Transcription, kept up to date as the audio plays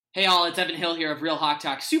Hey all, it's Evan Hill here of Real Hawk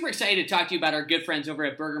Talk. Super excited to talk to you about our good friends over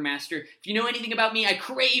at Burger Master. If you know anything about me, I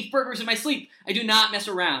crave burgers in my sleep. I do not mess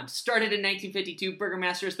around. Started in 1952, Burger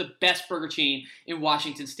Master is the best burger chain in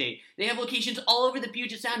Washington State. They have locations all over the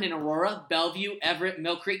Puget Sound in Aurora, Bellevue, Everett,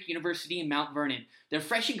 Mill Creek University, and Mount Vernon. Their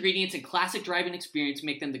fresh ingredients and classic drive-in experience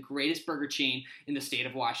make them the greatest burger chain in the state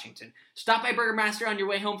of Washington. Stop by Burger Master on your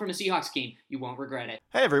way home from a Seahawks game. You won't regret it.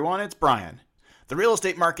 Hey everyone, it's Brian. The real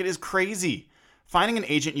estate market is crazy. Finding an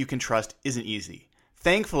agent you can trust isn't easy.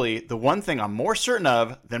 Thankfully, the one thing I'm more certain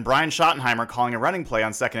of than Brian Schottenheimer calling a running play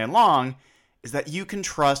on 2nd and long is that you can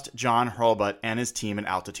trust John Hurlbut and his team at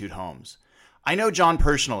Altitude Homes. I know John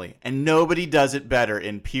personally, and nobody does it better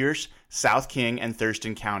in Pierce, South King, and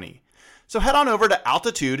Thurston County. So head on over to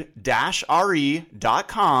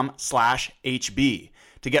altitude-re.com/HB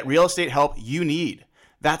to get real estate help you need.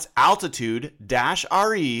 That's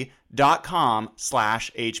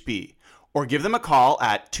altitude-re.com/HB. Or give them a call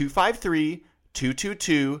at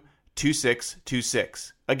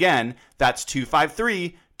 253-222-2626. Again, that's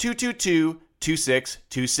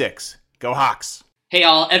 253-222-2626. Go Hawks! Hey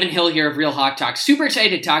all, Evan Hill here of Real Hawk Talk. Super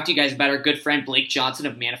excited to talk to you guys about our good friend Blake Johnson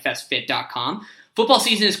of ManifestFit.com. Football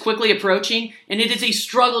season is quickly approaching, and it is a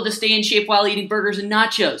struggle to stay in shape while eating burgers and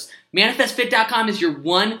nachos. ManifestFit.com is your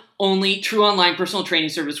one, only, true online personal training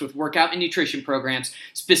service with workout and nutrition programs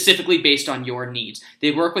specifically based on your needs.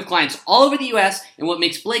 They work with clients all over the U.S., and what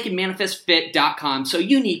makes Blake and ManifestFit.com so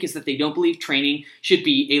unique is that they don't believe training should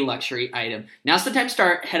be a luxury item. Now's the time to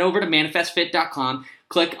start. Head over to ManifestFit.com.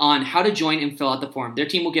 Click on how to join and fill out the form. Their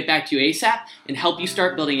team will get back to you ASAP and help you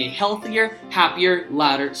start building a healthier, happier,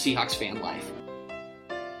 louder Seahawks fan life.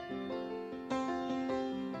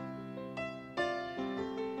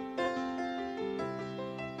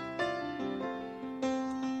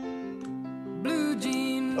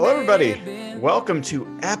 Hello everybody, welcome to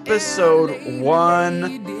episode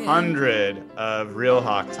 100 of Real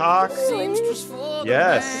Hawk Talk.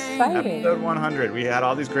 Yes, episode 100. We had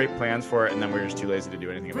all these great plans for it and then we were just too lazy to do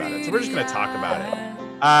anything about it. So we're just going to talk about it.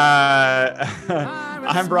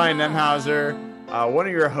 I'm Brian Nemhauser, one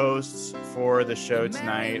of your hosts for the show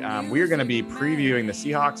tonight. We are going to be previewing the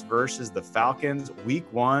Seahawks versus the Falcons,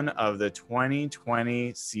 week 1 of the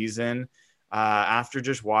 2020 season. After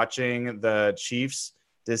just watching the Chiefs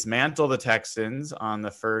dismantle the Texans on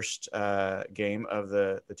the first game of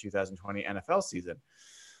the 2020 NFL season.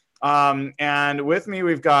 And with me,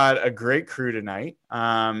 we've got a great crew tonight.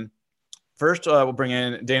 First, we'll bring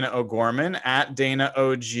in Dana O'Gorman at Dana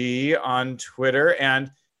OG on Twitter. And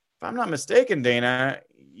if I'm not mistaken, Dana,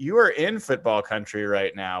 you are in football country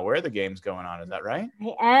right now. Where are the games going on? Is that right?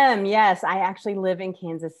 I am. Yes. I actually live in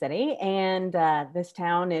Kansas City, and this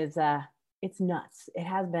town is it's nuts. It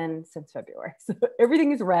has been since February. So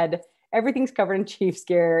everything is red. Everything's covered in Chiefs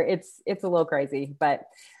gear. It's a little crazy, but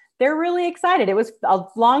they're really excited. It was a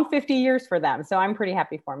long 50 years for them. So I'm pretty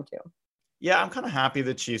happy for them too. Yeah, I'm kind of happy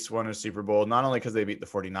the Chiefs won a Super Bowl, not only because they beat the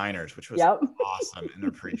 49ers, which was awesome and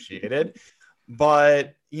appreciated,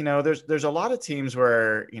 but, you know, there's a lot of teams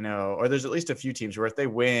where, you know, or there's at least a few teams where if they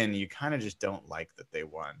win, you kind of just don't like that they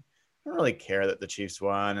won. I don't really care that the Chiefs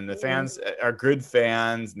won, and the fans are good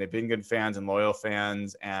fans, and they've been good fans and loyal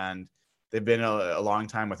fans, and they've been a long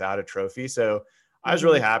time without a trophy. So I was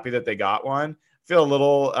really happy that they got one. Feel a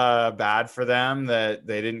little bad for them that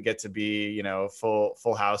they didn't get to be, you know,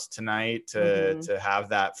 full house tonight to have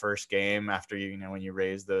that first game after you know when you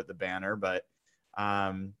raise the banner. But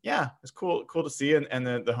yeah, it's cool to see,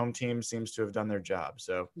 and the home team seems to have done their job.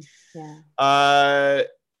 So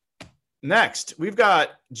next, we've got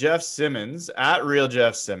Jeff Simmons at Real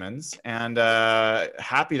Jeff Simmons, and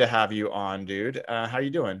happy to have you on, dude. How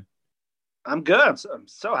you doing? I'm good. I'm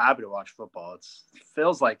so happy to watch football. It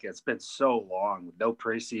feels like it's been so long with no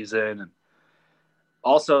preseason, and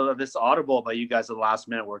also this audible by you guys at the last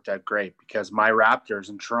minute worked out great because my Raptors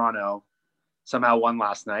in Toronto somehow won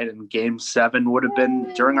last night, and Game 7 would have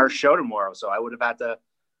been during our show tomorrow, so I would have had to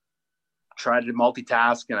try to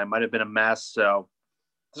multitask, and I might have been a mess. So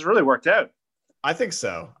this really worked out. I think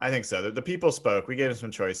so. The people spoke. We gave them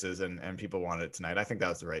some choices, and people wanted it tonight. I think that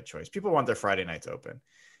was the right choice. People want their Friday nights open.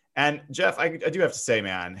 And Jeff, I do have to say,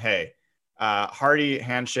 man, hey, hearty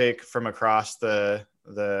handshake from across the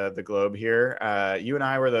globe here. You and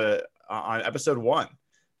I were on episode 1,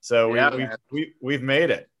 so we've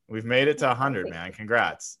made it. We've made it to 100, man.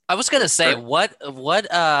 Congrats. I was gonna say, what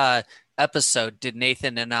episode did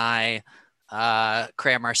Nathan and I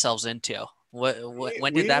cram ourselves into?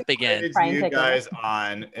 When did that begin? You guys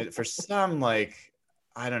on for some, like,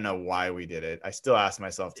 I don't know why we did it. I still ask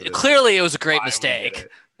myself to this. Clearly it was a great mistake.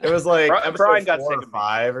 It was like Brian got 4 or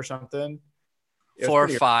 5 or something. 4 or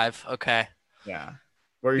 5. Okay. Yeah.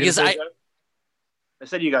 What were you Because gonna say, I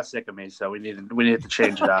said you got sick of me, so we needed to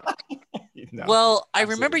change it up. No, well, I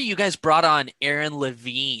absolutely. remember you guys brought on Aaron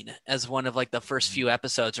Levine as one of like the first few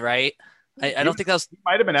episodes, right? I don't think that was. It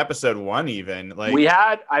might have been episode 1 even. Like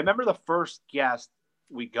I remember the first guest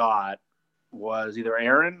we got was either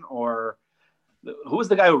Aaron or who was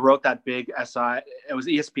the guy who wrote that big SI? It was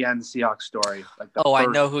ESPN Seahawks story. Like I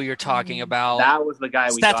know who you're talking about. That was the guy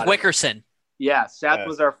we got. Seth Wickerson. Yeah, Seth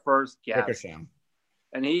was our first guest. Wickersham.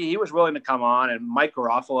 And he was willing to come on, and Mike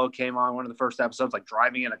Garofalo came on one of the first episodes, like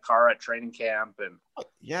driving in a car at training camp. And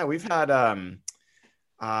yeah, we've had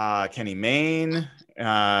Kenny Mayne.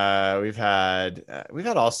 We've had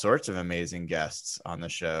all sorts of amazing guests on the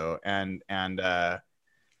show, and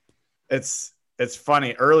it's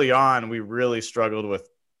funny. Early on, we really struggled with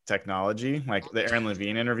technology. Like the Aaron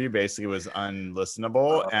Levine interview basically was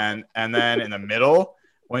unlistenable, and then in the middle,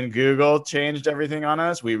 when Google changed everything on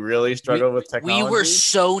us, we really struggled with technology. We were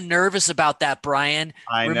so nervous about that, Brian.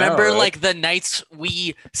 I remember know. Like the nights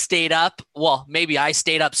we stayed up. Well, maybe I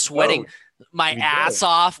stayed up sweating my ass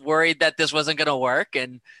off, worried that this wasn't going to work.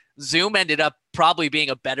 And Zoom ended up probably being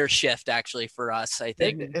a better shift actually for us, I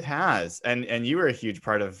think. It has. And you were a huge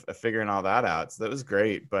part of figuring all that out. So that was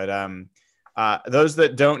great. But those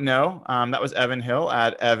that don't know, that was Evan Hill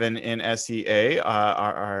at Evan in SEA,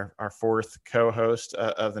 our fourth co-host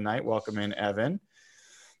of the night. Welcome in, Evan.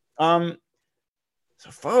 So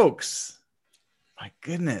folks, my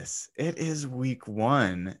goodness, it is week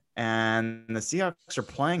 1 and the Seahawks are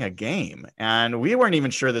playing a game, and we weren't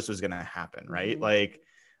even sure this was going to happen, right? Like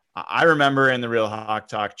I remember in the Real Hawk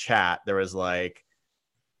Talk chat, there was like,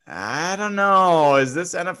 I don't know, is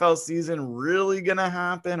this NFL season really going to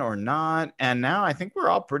happen or not? And now I think we're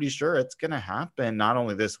all pretty sure it's going to happen, not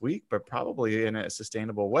only this week, but probably in a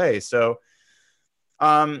sustainable way. So,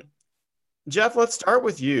 Jeff, let's start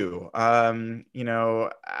with you. You know,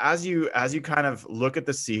 as you kind of look at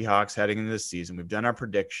the Seahawks heading into the season, we've done our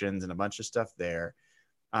predictions and a bunch of stuff there.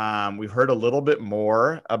 We've heard a little bit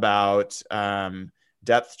more about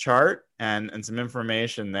depth chart and some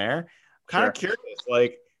information there. I'm kind of curious,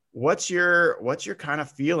 like, what's your kind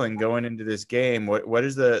of feeling going into this game? What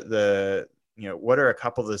is the you know, what are a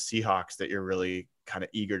couple of the Seahawks that you're really kind of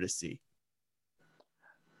eager to see?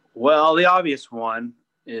 Well, the obvious one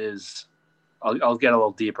is I'll get a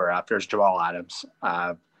little deeper after is Jamal Adams.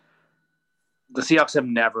 The Seahawks have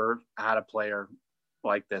never had a player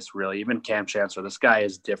like this, really. Even Cam Chancellor, this guy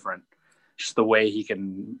is different. Just the way he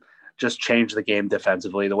can just change the game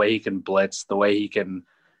defensively, the way he can blitz, the way he can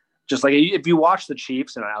just like, if you watch the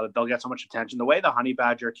Chiefs and they'll get so much attention, the way the Honey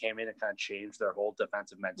Badger came in and kind of changed their whole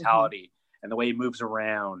defensive mentality and the way he moves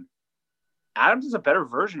around, Adams is a better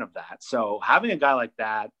version of that. So having a guy like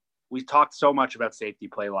that, we talked so much about safety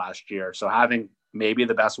play last year. So having maybe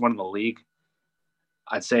the best one in the league,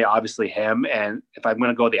 I'd say obviously him. And if I'm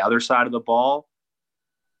going to go the other side of the ball,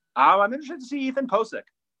 I'm interested to see Ethan Posick.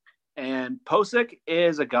 And Posick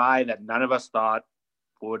is a guy that none of us thought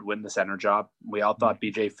would win the center job. We all thought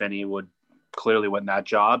BJ Finney would clearly win that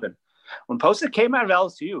job. And when Posick came out of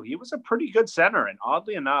LSU, he was a pretty good center. And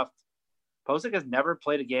oddly enough, Posick has never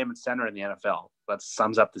played a game at center in the NFL. That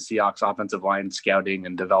sums up the Seahawks offensive line scouting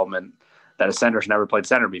and development, that a center's never played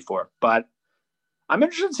center before. But I'm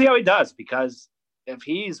interested to see how he does, because if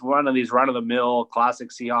he's one of these run-of-the-mill classic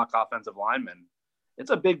Seahawk offensive linemen,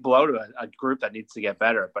 it's a big blow to a group that needs to get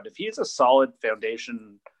better. But if he's a solid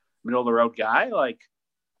foundation, middle-of-the-road guy, like,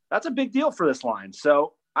 that's a big deal for this line.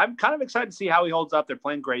 So I'm kind of excited to see how he holds up. They're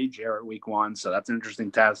playing Grady Jarrett week 1, so that's an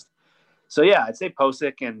interesting test. So, yeah, I'd say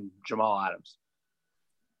Posick and Jamal Adams.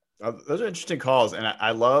 Those are interesting calls, and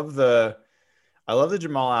I love the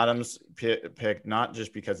Jamal Adams pick, not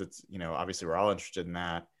just because it's, you know, obviously we're all interested in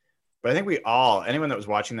that, but I think anyone that was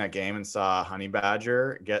watching that game and saw Honey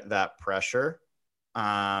Badger get that pressure,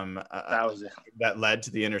 that led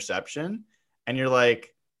to the interception, and you're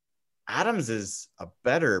like, Adams is a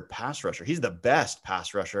better pass rusher. He's the best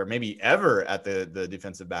pass rusher maybe ever at the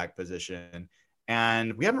defensive back position.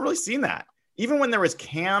 And we haven't really seen that. Even when there was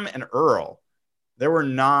Cam and Earl,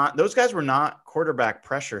 those guys were not quarterback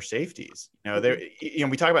pressure safeties. You know,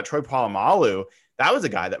 we talk about Troy Polamalu. That was a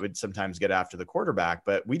guy that would sometimes get after the quarterback,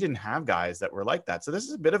 but we didn't have guys that were like that. So this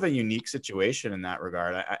is a bit of a unique situation in that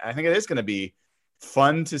regard. I think it is going to be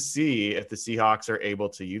fun to see if the Seahawks are able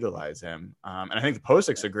to utilize him. And I think the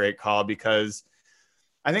Posick's a great call, because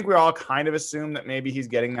I think we all kind of assume that maybe he's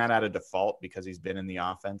getting that out of default because he's been in the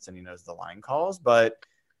offense and he knows the line calls. But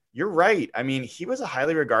you're right. I mean, he was a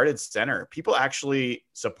highly regarded center. People actually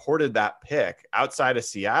supported that pick outside of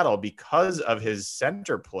Seattle because of his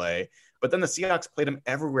center play. But then the Seahawks played him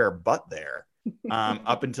everywhere but there.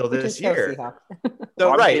 up until Which this is so year. Seahawks. So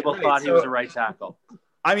Some right, people thought he was a right tackle.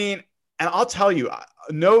 I mean, and I'll tell you,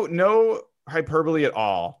 no hyperbole at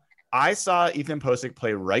all. I saw Ethan Posick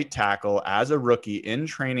play right tackle as a rookie in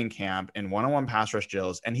training camp in one-on-one pass rush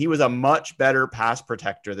drills, and he was a much better pass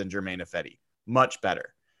protector than Germain Ifedi. Much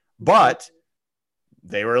better. But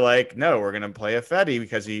they were like, no, we're going to play Ifedi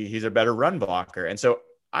because he's a better run blocker. And so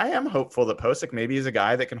I am hopeful that Posick maybe is a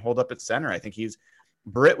guy that can hold up at center. I think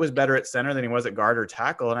Britt was better at center than he was at guard or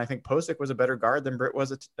tackle, and I think Posick was a better guard than Britt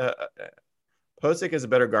was Posick is a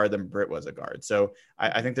better guard than Britt was a guard. So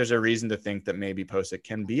I think there's a reason to think that maybe Posick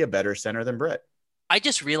can be a better center than Britt. I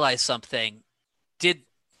just realized something.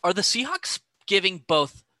 Are the Seahawks giving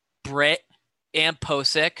both Britt and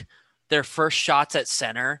Posick their first shots at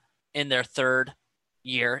center in their third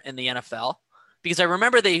year in the NFL? Because I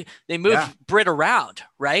remember they moved Britt around,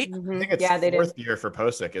 right? Mm-hmm. I think it's fourth year for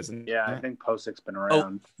Posick, isn't it? Yeah, I think Posick's been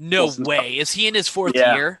around. Oh, no way. Is he in his fourth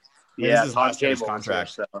year? Yeah, his last year's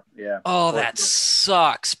contract. Here, so, yeah. Oh, that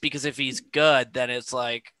sucks, because if he's good, then it's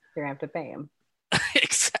like you're gonna have to pay him.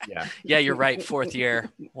 Exactly. Yeah, you're right. Fourth year.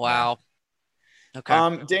 Wow.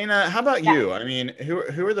 Okay. Dana, how about you? I mean,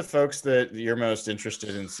 who are the folks that you're most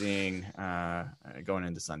interested in seeing going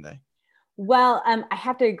into Sunday? Well, I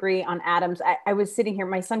have to agree on Adams. I was sitting here.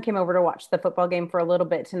 My son came over to watch the football game for a little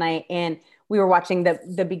bit tonight, and we were watching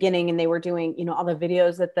the beginning, and they were doing, all the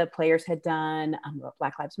videos that the players had done,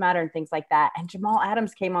 Black Lives Matter and things like that. And Jamal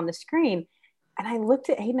Adams came on the screen, and I looked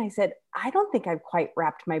at Hayden. I said, I don't think I've quite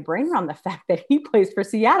wrapped my brain around the fact that he plays for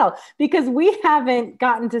Seattle, because we haven't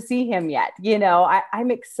gotten to see him yet. I'm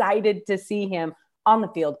excited to see him on the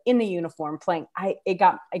field in the uniform playing. I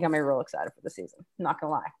got me real excited for the season. I'm not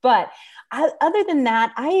gonna lie. But other than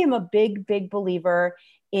that, I am a big believer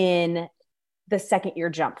in the second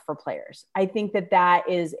year jump for players. I think that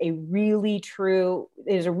is really true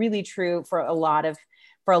for a lot of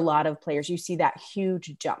players. You see that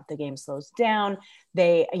huge jump. The game slows down.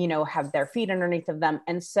 They, have their feet underneath of them.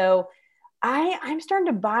 And so I'm starting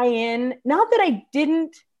to buy in. Not that I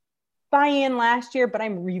didn't buy in last year, but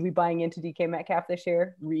I'm really buying into DK Metcalf this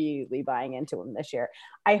year. Really buying into him this year.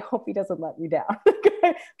 I hope he doesn't let me down,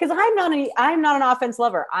 because I'm not an offense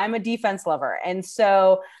lover. I'm a defense lover, and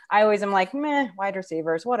so I always am like, wide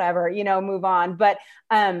receivers, whatever, move on. But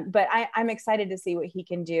I'm excited to see what he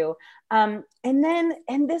can do. And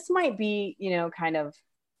this might be, kind of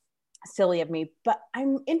silly of me, but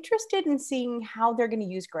I'm interested in seeing how they're going to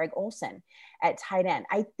use Greg Olsen at tight end.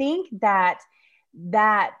 I think that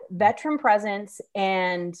veteran presence,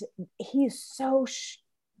 and he's so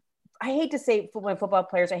I hate to say football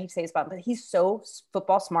players, I hate to say this about him, but he's so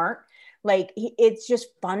football smart. Like, it's just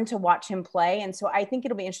fun to watch him play. And so I think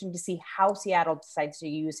it'll be interesting to see how Seattle decides to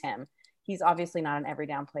use him. He's obviously not an every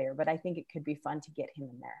down player, but I think it could be fun to get him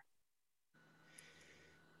in there.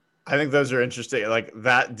 I think those are interesting. Like,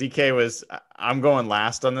 that DK I'm going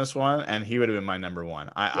last on this one, and he would have been my number one.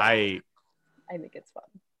 I think it's fun.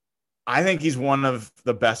 I think he's one of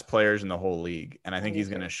the best players in the whole league, and I think he's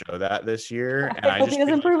going to show that this year. And I hope he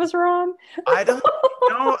doesn't prove us wrong. I don't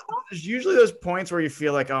know. There's usually those points where you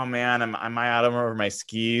feel like, oh man, am I out over my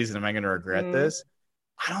skis, and am I going to regret this?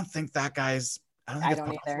 I don't think that guy's. I don't think it's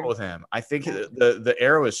possible either with him. I think the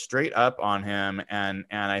arrow is straight up on him, and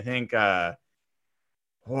I think, like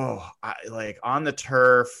on the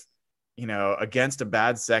turf, against a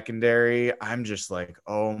bad secondary, I'm just like,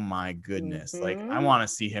 oh my goodness. Like, I want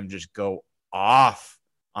to see him just go off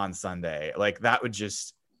on Sunday. Like, that would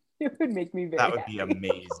it would make me that would be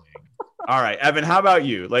amazing. All right, Evan, how about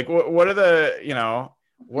you? Like, what are the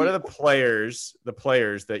players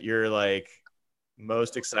that you're like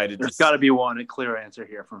most excited There's got to be a clear answer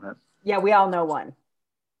here from him. Yeah, we all know one.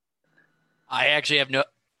 I actually have no.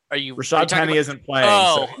 Rashad Penny isn't playing.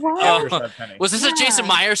 Was this a Jason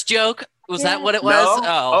Myers joke? Was that what it was?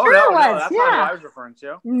 No. No, that's not what I was referring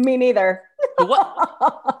to. Me neither.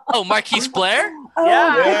 What? Oh, Marquise Blair?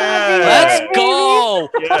 Yes. Let's go.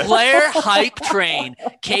 Yes. Blair hype train.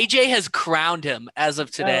 KJ has crowned him as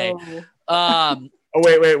of today.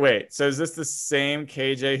 Wait. So is this the same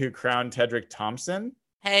KJ who crowned Tedrick Thompson?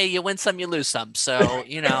 Hey, you win some, you lose some. So,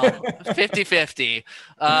 50-50.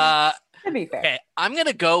 To be fair. Okay, I'm going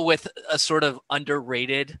to go with a sort of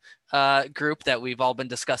underrated group that we've all been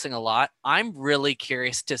discussing a lot. I'm really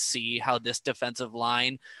curious to see how this defensive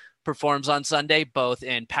line performs on Sunday, both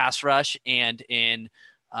in pass rush and in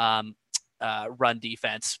run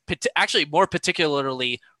defense. Actually, more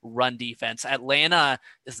particularly run defense. Atlanta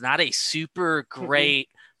is not a super great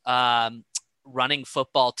running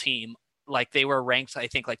football team. Like, they were ranked, I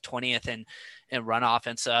think, like 20th and run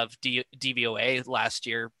offense of DVOA last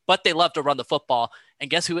year, but they love to run the football. And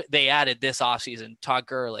guess who they added this offseason? Todd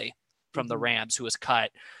Gurley from the Rams, who was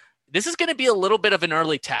cut. This is going to be a little bit of an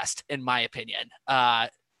early test, in my opinion,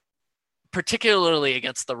 particularly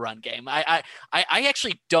against the run game. I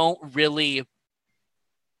actually don't really,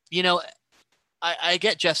 I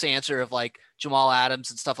get Jeff's answer of like Jamal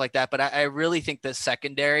Adams and stuff like that, but I really think the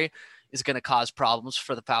secondary is going to cause problems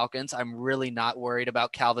for the Falcons. I'm really not worried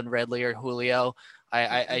about Calvin Ridley or Julio.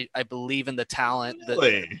 I believe in the talent,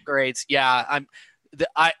 the grades. Yeah,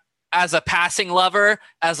 as a passing lover,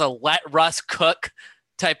 as a let Russ cook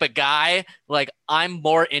type of guy, like I'm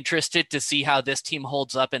more interested to see how this team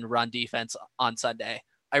holds up in run defense on Sunday.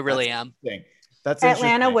 I really am. That's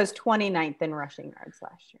Atlanta was 29th in rushing yards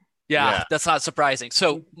last year. Yeah, that's not surprising.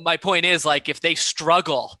 So my point is, like, if they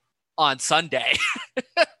struggle on Sunday,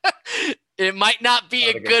 it might not be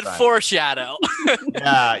a good foreshadow.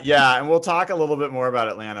 Yeah. And we'll talk a little bit more about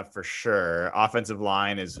Atlanta for sure. Offensive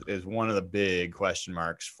line is one of the big question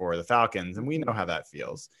marks for the Falcons, and we know how that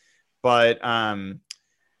feels. But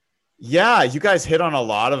yeah, you guys hit on a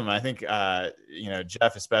lot of them. I think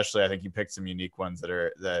Jeff especially, I think you picked some unique ones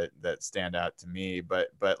that stand out to me. But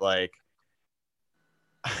like,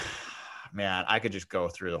 man, I could just go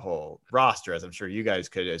through the whole roster, as I'm sure you guys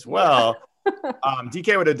could as well.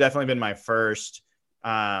 DK would have definitely been my first.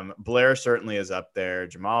 Blair certainly is up there.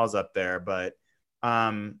 Jamal is up there, but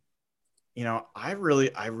I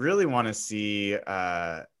really want to see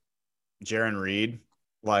Jarran Reed.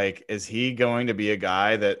 Like, is he going to be a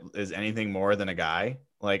guy that is anything more than a guy?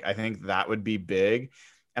 Like, I think that would be big.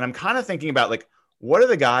 And I'm kind of thinking about, like, what are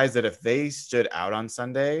the guys that if they stood out on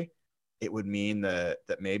Sunday, it would mean that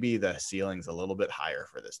maybe the ceiling's a little bit higher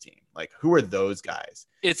for this team. Like, who are those guys?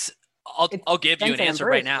 I'll give you an answer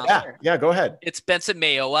right now. Yeah, go ahead. It's Benson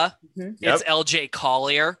Mayowa. Mm-hmm. It's LJ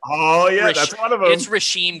Collier. Oh yeah, that's one of them. It's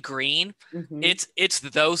Rasheem Green. Mm-hmm. It's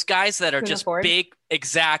those guys that are just big, big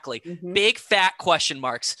fat question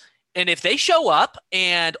marks. And if they show up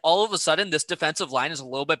and all of a sudden this defensive line is a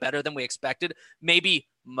little bit better than we expected, maybe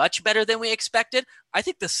much better than we expected, I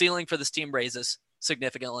think the ceiling for this team raises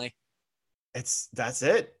significantly. That's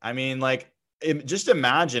it. I mean, like, just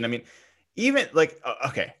imagine. I mean, even like,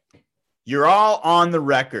 okay. You're all on the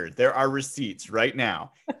record. There are receipts right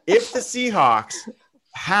now. If the Seahawks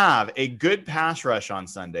have a good pass rush on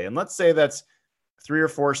Sunday, and let's say that's 3 or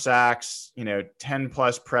 4 sacks, 10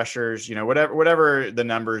 plus pressures, whatever the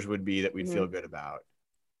numbers would be that we'd feel good about.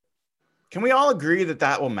 Can we all agree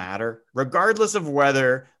that will matter, regardless of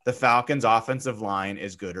whether the Falcons' offensive line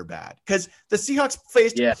is good or bad? Because the Seahawks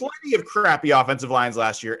faced plenty of crappy offensive lines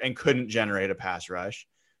last year and couldn't generate a pass rush.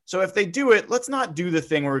 So if they do it, let's not do the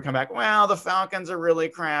thing where we come back, well, the Falcons are really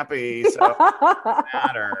crappy, so it doesn't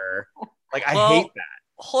matter. Like, I hate that.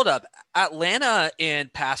 Hold up. Atlanta in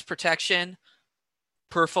pass protection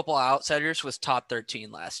per Football Outsiders was top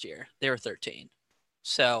 13 last year. They were 13.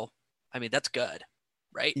 So, I mean, that's good,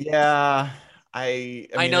 right? Yeah.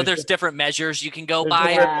 I know there's different measures you can go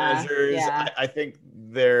by. Measures. Yeah. I think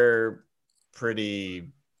they're pretty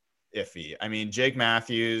iffy. I mean, Jake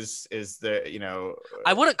Matthews is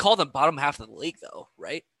I wouldn't call them bottom half of the league though,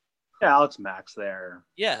 right? Yeah, Alex Mack's there.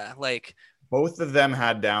 Yeah, like both of them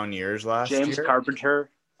had down years last year. James Carpenter.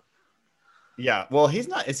 Yeah, well, he's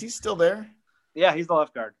not. Is he still there? Yeah, he's the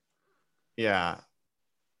left guard. Yeah.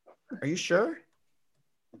 Are you sure?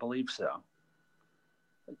 I believe so.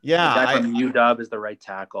 Yeah. The guy from UW is the right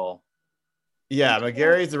tackle. Yeah,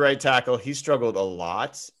 McGarry's the right tackle. He struggled a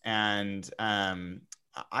lot, and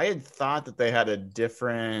I had thought that they had a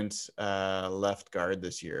different left guard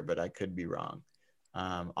this year, but I could be wrong.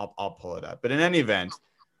 I'll pull it up. But in any event,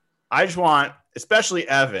 I just want, especially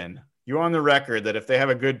Evan, you're on the record that if they have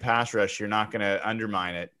a good pass rush, you're not going to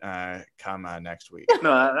undermine it come next week.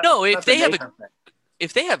 No, if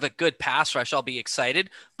they have a good pass rush, I'll be excited.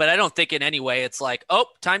 But I don't think in any way it's like, oh,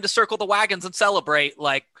 time to circle the wagons and celebrate.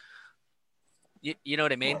 Like, you know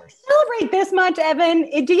what I mean? Celebrate this much, Evan.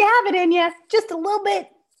 Do you have it in you? Just a little bit,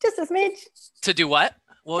 just a smidge. To do what?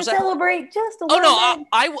 What was to that? Celebrate just a little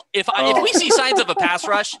bit. If we see signs of a pass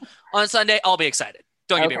rush on Sunday, I'll be excited.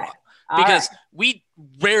 Don't get me wrong. Because we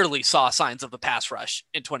rarely saw signs of a pass rush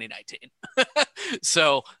in 2019.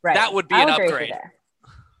 So that would be an upgrade.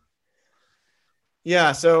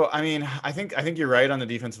 Yeah. So, I mean, I think you're right on the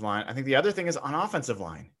defensive line. I think the other thing is on offensive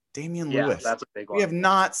line. Damian Lewis. That's a big one. We have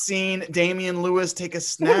not seen Damian Lewis take a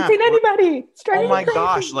snap. I haven't seen anybody. Oh my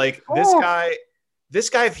gosh. Like this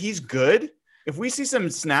guy, if he's good, if we see some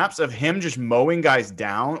snaps of him just mowing guys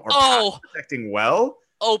down or pass protecting well.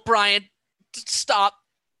 Oh, Brian, stop.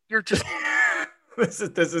 You're just this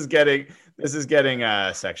is getting This is getting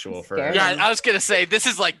sexual for us. Yeah, I was gonna say this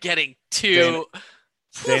is like getting too.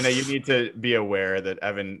 Dana, you need to be aware that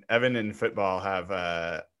Evan in football have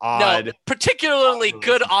odd, particularly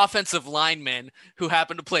good offensive linemen who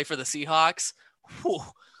happen to play for the Seahawks. Whew,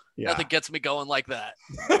 nothing gets me going like that.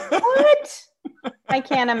 What? I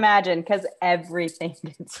can't imagine because everything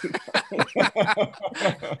gets you going.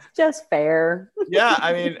 Just fair. Yeah,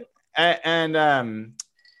 I mean, and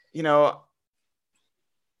you know,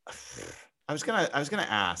 I was gonna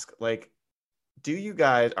ask, like, are you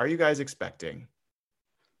guys expecting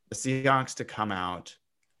the Seahawks to come out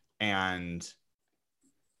and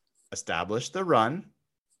establish the run,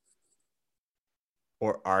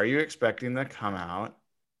 or are you expecting them to come out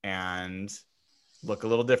and look a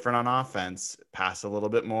little different on offense, pass a little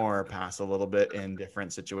bit more, pass a little bit in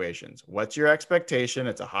different situations? What's your expectation?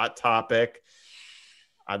 It's a hot topic.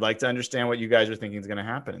 I'd like to understand what you guys are thinking is going to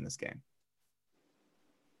happen in this game.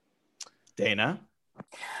 Dana?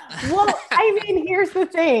 Well, I mean, here's the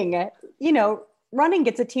thing. You know, running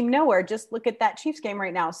gets a team nowhere. Just look at that Chiefs game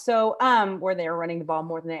right now. So, where they are running the ball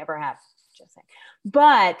more than they ever have. Just saying.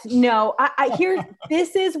 But no,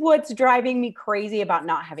 this is what's driving me crazy about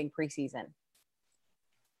not having preseason.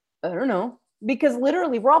 I don't know, because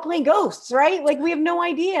literally we're all playing ghosts, right? Like we have no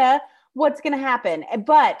idea what's going to happen.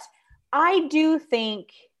 But I do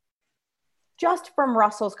think, just from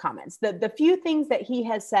Russell's comments, the few things that he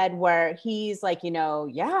has said where he's like, you know,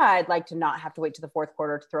 yeah, I'd like to not have to wait to the fourth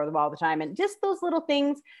quarter to throw the ball all the time. And just those little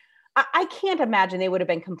things, I can't imagine they would have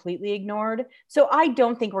been completely ignored. So I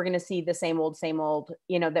don't think we're going to see the same old,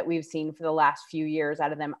 you know, that we've seen for the last few years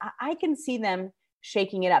out of them. I can see them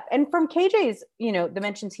shaking it up. And from KJ's, you know, the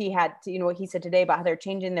mentions he had, to, you know, what he said today about how they're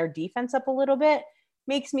changing their defense up a little bit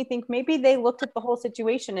makes me think maybe they looked at the whole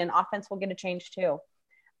situation and offense will get a change too.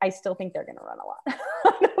 I still think they're going to run a lot.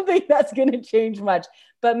 I don't think that's going to change much,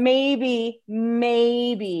 but maybe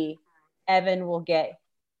Evan will get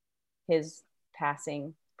his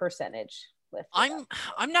passing percentage lifted up.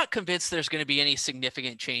 I'm not convinced there's going to be any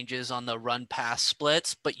significant changes on the run pass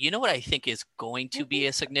splits, but you know what I think is going to be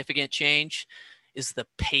a significant change is the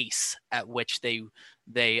pace at which they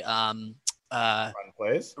run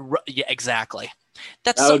plays. Yeah, exactly.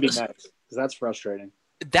 That would be nice because that's frustrating.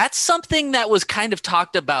 That's something that was kind of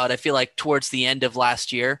talked about, I feel like, towards the end of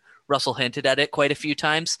last year. Russell hinted at it quite a few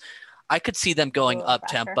times. I could see them going up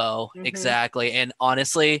tempo. Mm-hmm. Exactly. And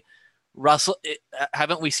honestly, Russell,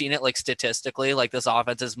 haven't we seen it like statistically? Like this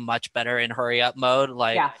offense is much better in hurry up mode.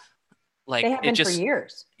 Like they have been for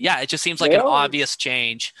years. Yeah, it just seems like an obvious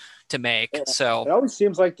change to make. Yeah. So it always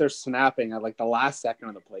seems like they're snapping at like the last second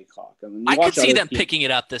of the play clock. And I could see them picking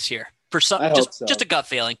it up this year for some just a gut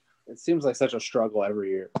feeling. It seems like such a struggle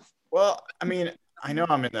every year. Well, I mean, I know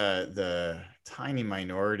I'm in the tiny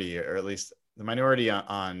minority, or at least the minority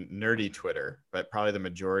on nerdy Twitter, but probably the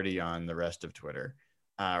majority on the rest of Twitter,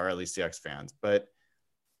 or at least Seahawks fans. But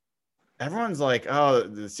everyone's like, oh,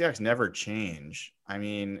 the Seahawks never change. I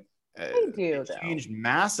mean, they changed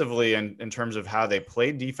massively in terms of how they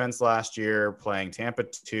played defense last year, playing Tampa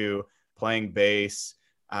 2, playing base.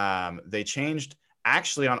 They changed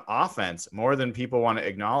actually on offense more than people want to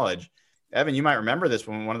acknowledge. Evan, you might remember this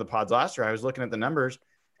when one of the pods last year, I was looking at the numbers.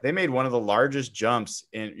 They made one of the largest jumps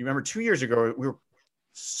you remember 2 years ago, we were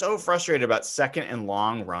so frustrated about second and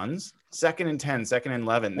long runs, 2nd and 10, 2nd and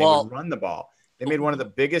 11. They would run the ball. They made one of the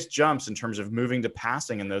biggest jumps in terms of moving to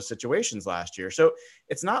passing in those situations last year. So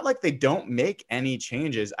it's not like they don't make any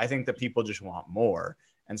changes. I think that people just want more.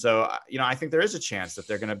 And so, you know, I think there is a chance that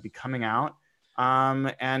they're going to be coming out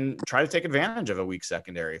and try to take advantage of a weak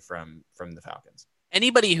secondary from the Falcons.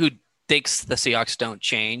 Anybody who thinks the Seahawks don't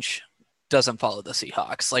change doesn't follow the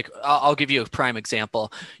Seahawks. Like, I'll give you a prime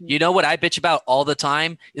example. You know what I bitch about all the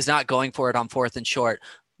time is not going for it on 4th and short.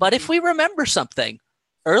 But if we remember something,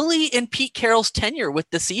 early in Pete Carroll's tenure with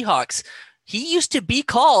the Seahawks, he used to be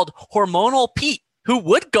called Hormonal Pete, who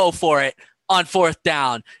would go for it on 4th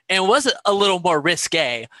down and was a little more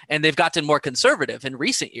risque, and they've gotten more conservative in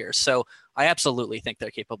recent years. So I absolutely think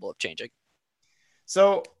they're capable of changing.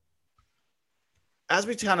 So as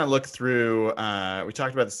we kind of look through, we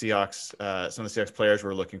talked about the Seahawks, some of the Seahawks players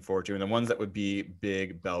we're looking forward to, and the ones that would be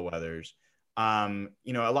big bellwethers.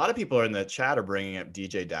 You know, a lot of people are in the chat are bringing up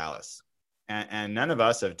DJ Dallas, and none of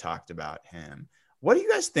us have talked about him. What do you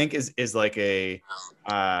guys think is like a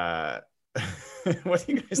what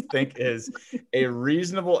do you guys think is a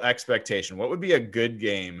reasonable expectation? What would be a good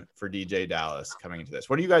game for DJ Dallas coming into this?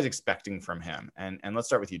 What are you guys expecting from him? And let's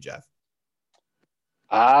start with you, Jeff.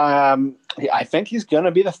 I think he's going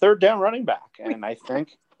to be the 3rd down running back. And I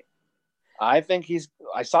think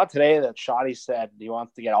I saw today that Shoddy said he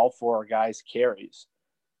wants to get all 4 guys carries.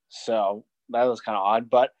 So That was kind of odd,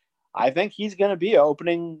 but I think he's going to be an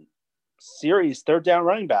opening series third down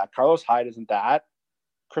running back. Carlos Hyde isn't that.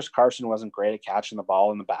 Chris Carson wasn't great at catching the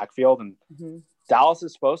ball in the backfield, and Dallas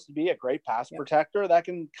is supposed to be a great pass protector that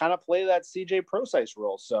can kind of play that CJ Prosise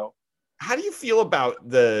role. So how do you feel about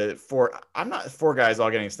the four guys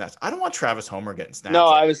all getting snaps? I don't want Travis Homer getting snaps. No,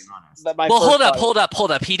 I was.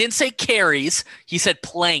 Hold up. He didn't say carries. He said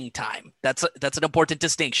playing time. That's an important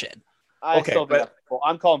distinction.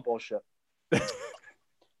 I'm calling bullshit.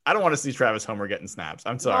 I don't want to see Travis Homer getting snaps.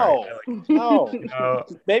 I'm sorry. No.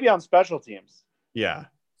 Maybe on special teams. Yeah.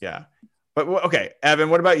 But okay, Evan,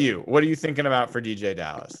 what about you? What are you thinking about for DJ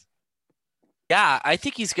Dallas? Yeah, I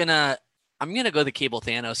think I'm going to go the Cable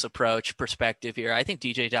Thanos approach perspective here. I think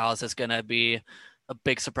DJ Dallas is going to be a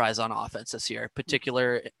big surprise on offense this year,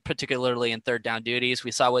 particularly in third down duties. We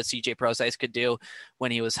saw what CJ Prosise could do when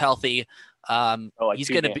he was healthy. He's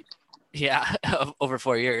going to be, over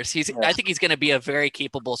 4 years. I think he's going to be a very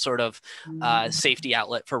capable sort of safety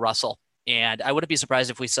outlet for Russell. And I wouldn't be surprised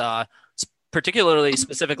if we saw,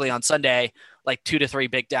 specifically on Sunday, like 2 to 3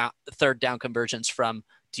 big third down conversions from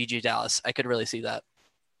DJ Dallas. I could really see that.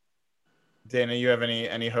 Dana, you have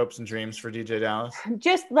any hopes and dreams for DJ Dallas?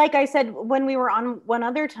 Just like I said, when we were on one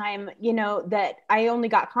other time, that I only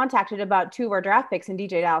got contacted about 2 of our draft picks, and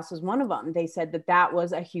DJ Dallas was one of them. They said that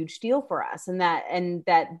was a huge deal for us, and that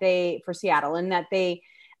they, for Seattle, and that they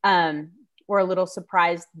were a little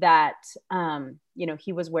surprised that,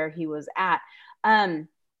 he was where he was at.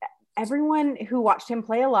 Everyone who watched him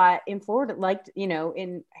play a lot in Florida liked,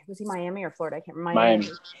 was he Miami or Florida? I can't remember. Miami.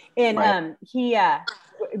 And he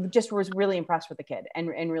just was really impressed with the kid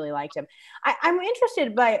and really liked him. I'm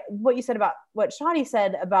interested by what you said about what Shadi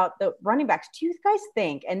said about the running backs. Do you guys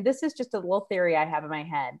think, and this is just a little theory I have in my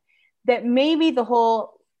head, that maybe the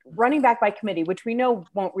whole running back by committee, which we know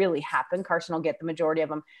won't really happen, Carson will get the majority of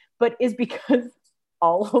them, but is because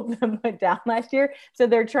all of them went down last year. So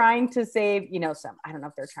they're trying to save, some, I don't know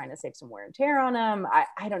if they're trying to save some wear and tear on them. I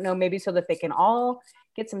don't know, maybe so that they can all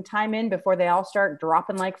get some time in before they all start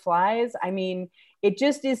dropping like flies. I mean, it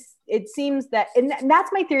just is, it seems that, and that's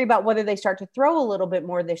my theory about whether they start to throw a little bit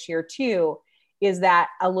more this year too, is that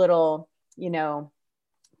a little, PTSD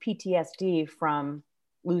from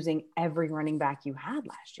losing every running back you had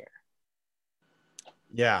last year.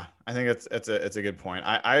 Yeah, I think it's a good point.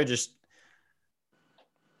 I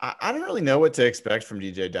don't really know what to expect from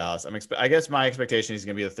DJ Dallas. I guess my expectation is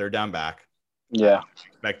going to be a third down back. Yeah. I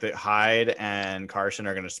expect that Hyde and Carson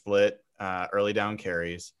are going to split early down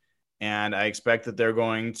carries. And I expect that they're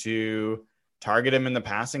going to target him in the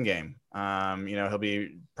passing game. He'll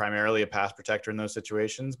be primarily a pass protector in those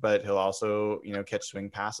situations, but he'll also, catch swing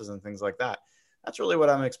passes and things like that. That's really what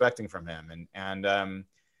I'm expecting from him. And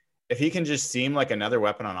if he can just seem like another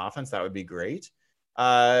weapon on offense, that would be great.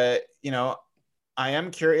 I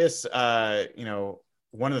am curious,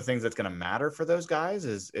 one of the things that's going to matter for those guys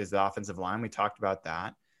is the offensive line. We talked about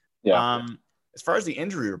that. Yeah. As far as the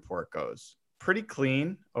injury report goes, pretty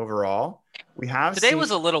clean overall. Today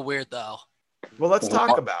was a little weird though. Well, let's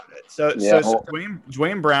talk about it. So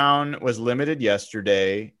Dwayne Brown was limited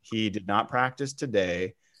yesterday. He did not practice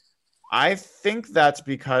today. I think that's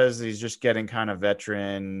because he's just getting kind of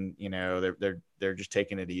veteran, they're just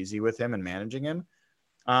taking it easy with him and managing him.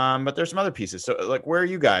 But there's some other pieces. So like, where are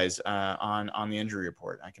you guys on the injury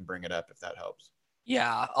report? I can bring it up if that helps.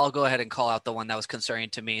 Yeah, I'll go ahead and call out the one that was concerning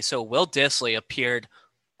to me. So Will Dissly appeared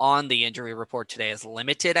on the injury report today as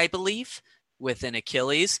limited, I believe, with an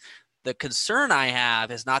Achilles. The concern I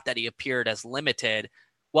have is not that he appeared as limited.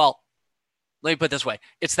 Well, let me put it this way.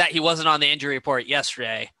 It's that he wasn't on the injury report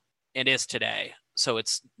yesterday and is today. So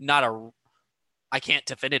it's not I can't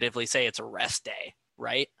definitively say it's a rest day,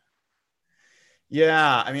 right?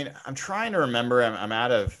 Yeah, I mean, I'm trying to remember. I'm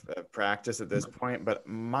out of practice at this point, but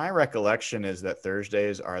my recollection is that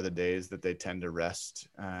Thursdays are the days that they tend to rest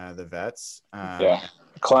the vets.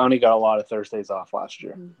 Clowney got a lot of Thursdays off last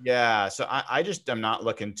year. Yeah, so I just am not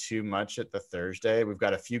looking too much at the Thursday. We've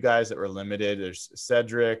got a few guys that were limited. There's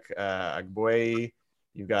Cedric Agboyi.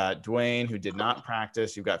 You've got Dwayne, who did not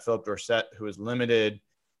practice. You've got Philip Dorsett, who was limited.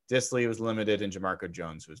 Dissly was limited, and Jamarco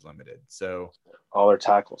Jones was limited. So all their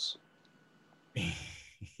tackles.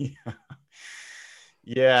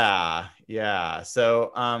 Yeah.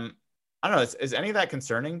 So, I don't know. Is any of that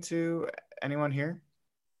concerning to anyone here?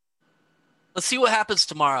 Let's see what happens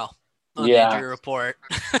tomorrow on the injury report.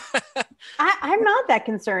 I'm not that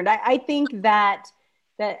concerned. I think that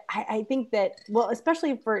well,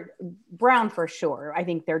 especially for Brown for sure. I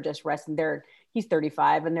think they're just resting. He's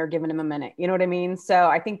 35 and they're giving him a minute. You know what I mean? So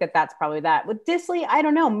I think that's probably that. With Dissly, I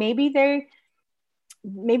don't know. Maybe they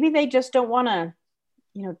just don't want to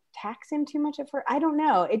tax him too much at first. I don't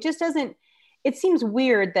know. It just doesn't. It seems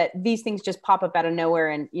weird that these things just pop up out of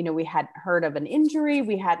nowhere, and we hadn't heard of an injury,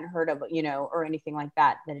 we hadn't heard of or anything like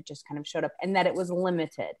that. That it just kind of showed up, and that it was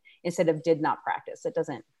limited instead of did not practice. It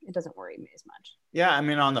doesn't worry me as much. Yeah, I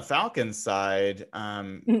mean, on the Falcons side,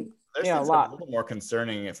 there's a little more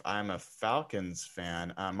concerning if I'm a Falcons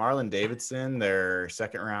fan. Marlon Davidson, their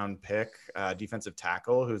second-round pick, defensive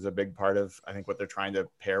tackle, who's a big part of, I think, what they're trying to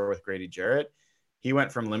pair with Grady Jarrett. He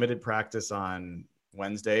went from limited practice on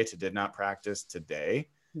Wednesday to did not practice today.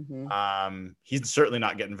 He's certainly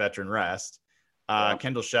not getting veteran rest.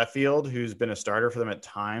 Kendall Sheffield, who's been a starter for them at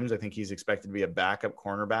times, I think he's expected to be a backup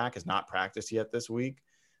cornerback, has not practiced yet this week.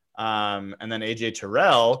 And then AJ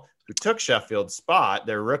Terrell, who took Sheffield's spot,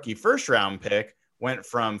 their rookie first-round pick, went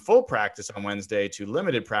from full practice on Wednesday to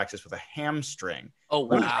limited practice with a hamstring. Oh,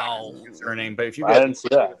 wow. Concerning, but if you get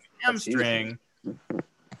a hamstring, you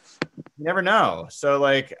never know. So,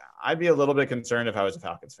 I'd be a little bit concerned if I was a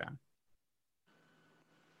Falcons fan.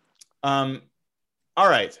 All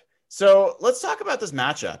right. So let's talk about this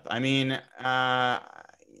matchup. I mean,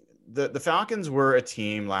 the Falcons were a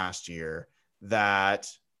team last year that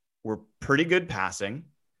were pretty good passing.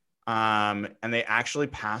 And they actually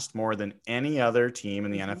passed more than any other team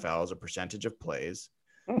in the NFL as a percentage of plays.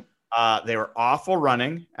 They were awful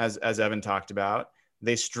running, as Evan talked about.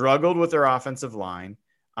 They struggled with their offensive line.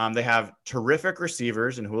 They have terrific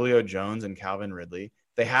receivers in Julio Jones and Calvin Ridley.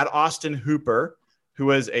 They had Austin Hooper, who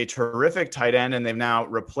was a terrific tight end, and they've now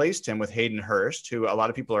replaced him with Hayden Hurst, who a lot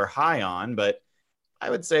of people are high on, but I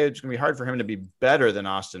would say it's going to be hard for him to be better than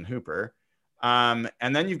Austin Hooper. And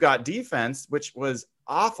then you've got defense, which was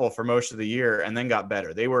awful for most of the year and then got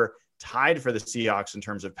better. They were tied for the Seahawks in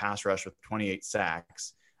terms of pass rush with 28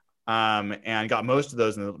 sacks, and got most of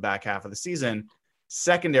those in the back half of the season.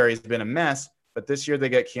 Secondary has been a mess, but this year they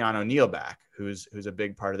get Keanu Neal back, who's a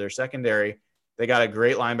big part of their secondary. They got a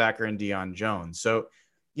great linebacker in Deion Jones. So,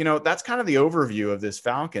 that's kind of the overview of this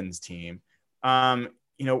Falcons team.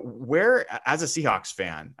 Where, as a Seahawks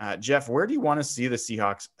fan, Jeff, where do you want to see the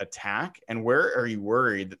Seahawks attack, and where are you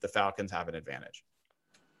worried that the Falcons have an advantage?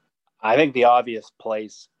 I think the obvious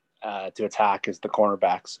place to attack is the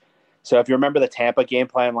cornerbacks. So if you remember the Tampa game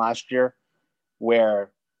plan last year, where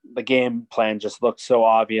the game plan just looked so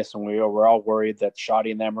obvious and we were all worried that Shoddy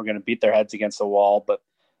and them were going to beat their heads against the wall, but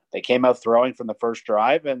they came out throwing from the first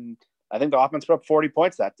drive, and I think the offense put up 40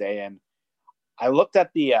 points that day. And I looked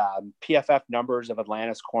at the PFF numbers of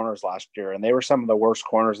Atlanta's corners last year, and they were some of the worst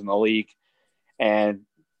corners in the league. And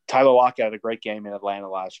Tyler Lockett had a great game in Atlanta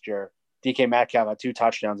last year. DK Metcalf had 2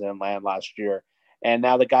 touchdowns in Atlanta last year. And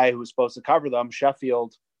now the guy who was supposed to cover them,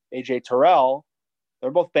 Sheffield, AJ Terrell,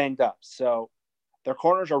 they're both banged up. So their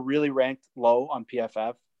corners are really ranked low on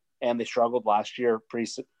PFF, and they struggled last year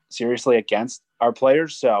pretty seriously against our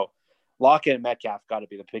players. So Lockett and Metcalf got to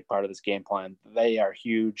be the big part of this game plan. They are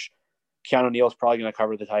huge. Keanu Neal is probably going to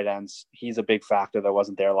cover the tight ends. He's a big factor that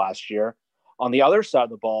wasn't there last year. On the other side of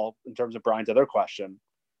the ball, in terms of Brian's other question,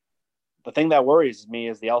 the thing that worries me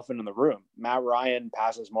is the elephant in the room. Matt Ryan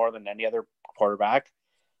passes more than any other quarterback.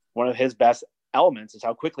 One of his best elements is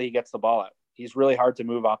how quickly he gets the ball out. He's really hard to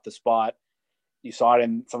move off the spot. You saw it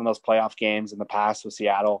in some of those playoff games in the past with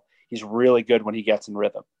Seattle. He's really good when he gets in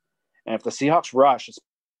rhythm. And if the Seahawks rush,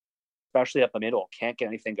 especially at the middle, can't get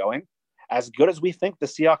anything going, as good as we think the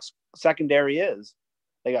Seahawks secondary is,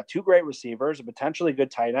 they got 2 great receivers, a potentially good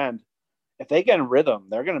tight end. If they get in rhythm,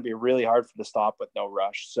 they're going to be really hard for to stop with no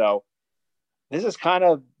rush. So this is kind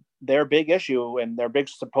of their big issue and their big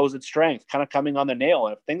supposed strength, kind of coming on the nail.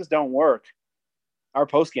 And if things don't work, our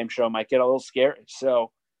post-game show might get a little scary.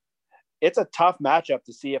 So it's a tough matchup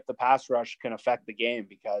to see if the pass rush can affect the game,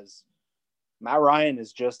 because Matt Ryan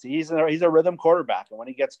is just, he's a rhythm quarterback. And when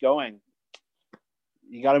he gets going,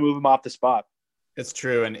 you got to move him off the spot. It's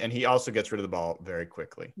true. And he also gets rid of the ball very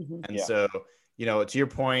quickly. And so, to your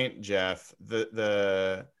point, Jeff,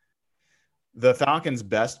 the Falcons'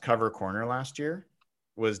 best cover corner last year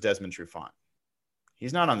was Desmond Trufant.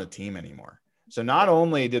 He's not on the team anymore. So not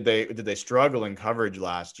only did they struggle in coverage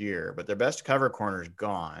last year, but their best cover corner is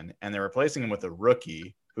gone, and they're replacing him with a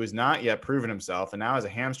rookie who has not yet proven himself and now has a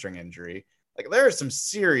hamstring injury. Like, there are some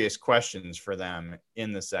serious questions for them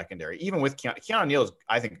in the secondary. Even with Keanu Neal is,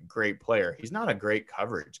 I think, a great player. He's not a great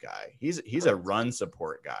coverage guy. He's a run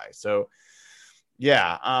support guy. So,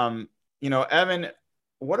 yeah, Evan,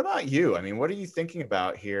 what about you? I mean, what are you thinking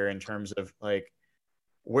about here in terms of, like,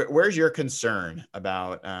 where's your concern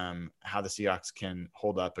about how the Seahawks can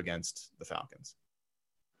hold up against the Falcons?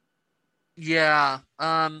 Yeah.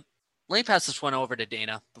 Let me pass this one over to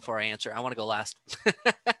Dana before I answer. I want to go last.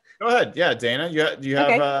 Go ahead. Yeah, Dana, do you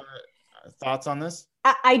have thoughts on this?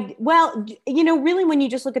 Well, really, when you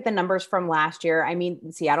just look at the numbers from last year, I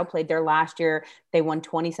mean, Seattle played there last year. They won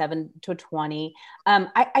 27-20.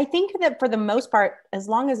 I think that for the most part, as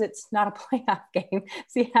long as it's not a playoff game,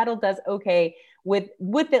 Seattle does okay with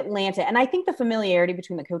Atlanta. And I think the familiarity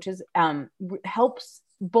between the coaches helps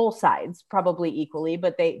both sides probably equally,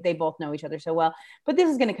 but they both know each other so well. But this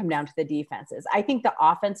is going to come down to the defenses. I think the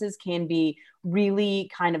offenses can be really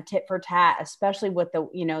kind of tit for tat, especially with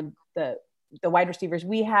the wide receivers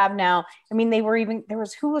we have now. I mean,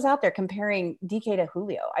 who was out there comparing DK to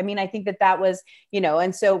Julio? I mean, I think that was,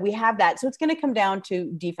 and so we have that. So it's going to come down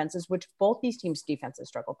to defenses, which both these teams' defenses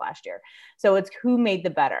struggled last year. So it's who made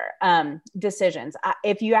the better decisions.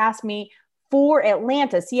 If you ask me, for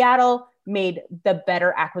Atlanta, Seattle made the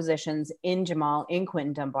better acquisitions in Jamal, in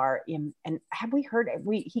Quinton Dunbar. And have we heard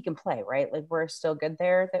he can play, right? Like we're still good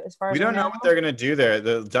there as far as we don't know what they're going to do there.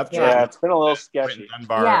 The depth chart. Yeah, it's been a little sketchy.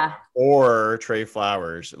 Dunbar or Trey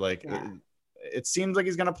Flowers. It seems like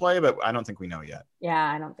he's going to play, but I don't think we know yet.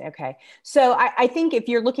 Yeah, I don't think. Okay. So I think if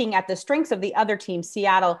you're looking at the strengths of the other team,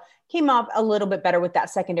 Seattle came up a little bit better with that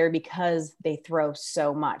secondary because they throw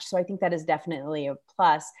so much. So I think that is definitely a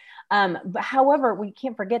plus. But however, we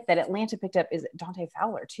can't forget that Atlanta picked up is Dante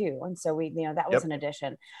Fowler too. And so that was an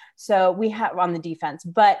addition. So we have on the defense,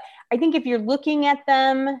 but I think if you're looking at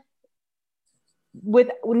them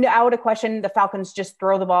without a question, the Falcons just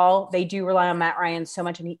throw the ball. They do rely on Matt Ryan so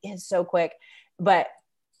much and he is so quick, but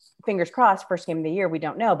fingers crossed, first game of the year, we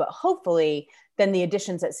don't know, but hopefully then the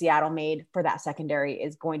additions that Seattle made for that secondary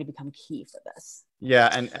is going to become key for this. Yeah.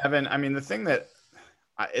 And Evan, I mean, the thing that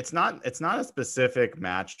it's not a specific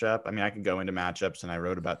matchup. I mean, I can go into matchups and I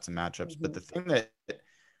wrote about some matchups, but the thing that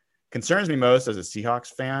concerns me most as a Seahawks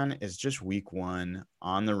fan is just week 1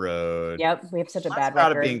 on the road. Yep. We have such a bad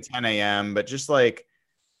record. About it being 10 a.m., but just like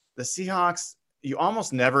the Seahawks, you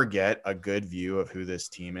almost never get a good view of who this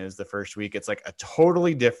team is the first week. It's like a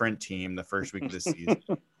totally different team the first week of the season.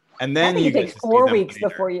 And then you take 4 weeks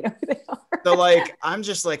before you know who they are. So I'm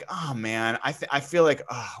just like, oh man, I feel like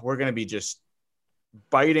we're going to be just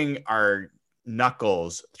biting our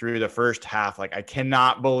knuckles through the first half. Like, I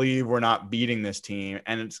cannot believe we're not beating this team,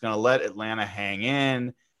 and it's going to let Atlanta hang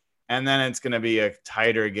in. And then it's going to be a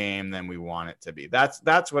tighter game than we want it to be.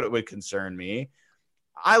 That's what it would concern me.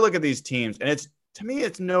 I look at these teams and to me,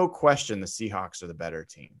 it's no question the Seahawks are the better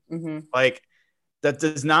team. Mm-hmm. Like, that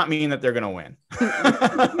does not mean that they're going to win.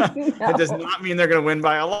 It does not mean they're going to win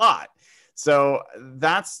by a lot. So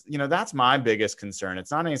that's my biggest concern.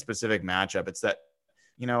 It's not any specific matchup. It's that,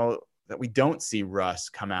 that we don't see Russ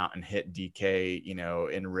come out and hit DK,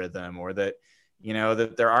 in rhythm, or that,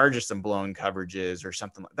 that there are just some blown coverages or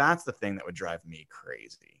something. That's the thing that would drive me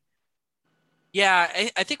crazy. Yeah,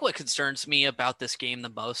 I think what concerns me about this game the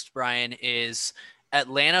most, Brian, is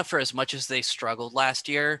Atlanta, for as much as they struggled last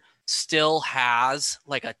year, still has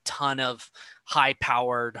like a ton of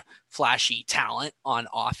high-powered, flashy talent on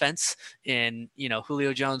offense. In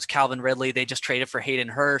Julio Jones, Calvin Ridley, they just traded for Hayden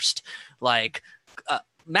Hurst.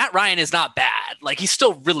 Matt Ryan is not bad. Like, he's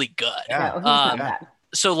still really good. Yeah, he's not bad.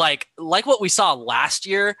 So like what we saw last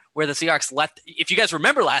year, where the Seahawks if you guys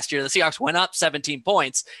remember last year, the Seahawks went up 17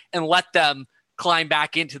 points and let them climb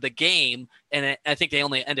back into the game. And I think they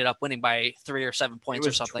only ended up winning by 3 or 7 points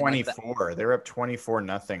or something 24. like that. They were up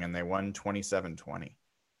 24-0 and they won 27-20.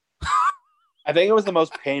 I think it was the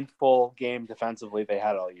most painful game defensively they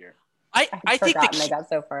had all year. I think they got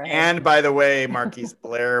so far ahead. And by the way, Marquise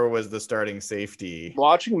Blair was the starting safety.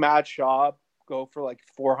 Watching Matt Schaub go for like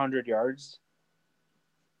 400 yards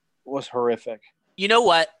was horrific. You know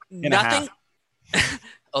what? Nothing.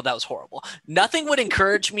 Oh, that was horrible. Nothing would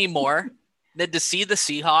encourage me more than to see the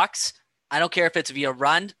Seahawks. I don't care if it's via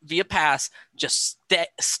run, via pass, just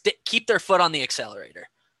keep their foot on the accelerator.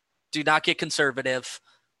 Do not get conservative.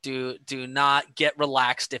 Do not get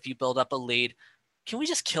relaxed if you build up a lead. Can we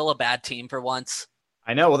just kill a bad team for once?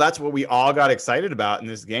 I know. Well, that's what we all got excited about in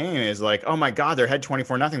this game, is like, oh my God, they're ahead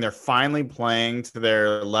 24-0. They're finally playing to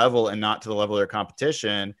their level and not to the level of their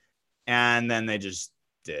competition. And then they just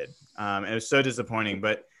did. It was so disappointing.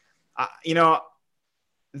 But,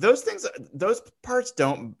 those parts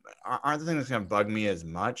aren't the thing that's going to bug me as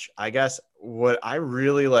much. I guess what I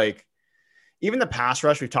really like, even the pass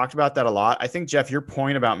rush, we've talked about that a lot. I think, Jeff, your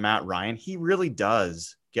point about Matt Ryan, he really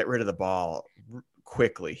does get rid of the ball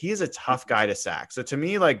quickly. He is a tough guy to sack. So to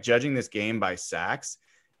me, like, judging this game by sacks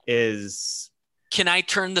is... Can I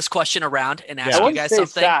turn this question around and ask you guys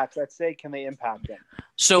something? Sacks. I'd say, can they impact him?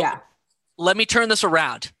 So let me turn this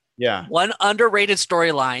around. Yeah. One underrated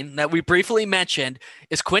storyline that we briefly mentioned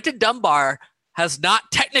is Quinton Dunbar has not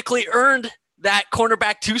technically earned that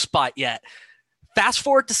cornerback 2 spot yet. Fast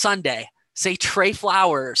forward to Sunday. say Trey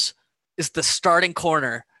Flowers is the starting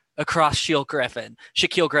corner across Shaquille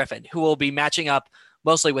Griffin, who will be matching up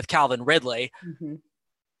mostly with Calvin Ridley. Mm-hmm.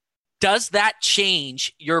 Does that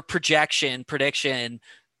change your prediction,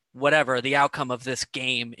 whatever, the outcome of this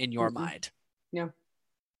game in your mind? No.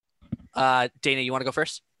 Dana, you want to go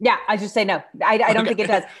first? Yeah, I just say no. I don't think it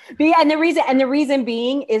does. And the reason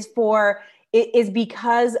being is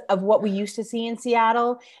because of what we used to see in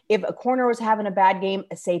Seattle. If a corner was having a bad game,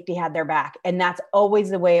 a safety had their back. And that's always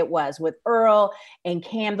the way it was with Earl and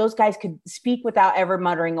Cam. Those guys could speak without ever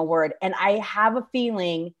muttering a word. And I have a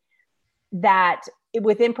feeling that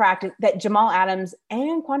within practice that Jamal Adams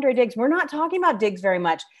and Quandre Diggs, we're not talking about Diggs very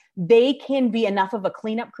much. They can be enough of a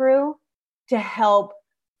cleanup crew to help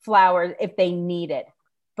Flowers if they need it.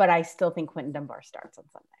 But I still think Quinton Dunbar starts on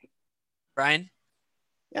Sunday. Brian?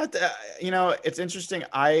 Yeah, it's interesting.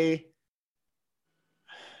 I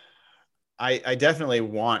definitely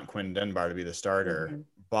want Quinton Dunbar to be the starter,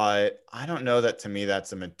 but I don't know that to me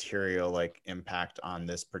that's a material impact on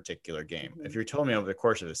this particular game. If you told me over the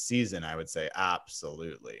course of the season, I would say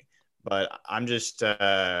absolutely. But I'm just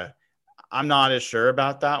I'm not as sure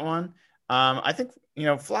about that one. I think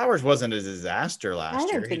Flowers wasn't a disaster last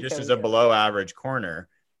year. He just is a below average corner.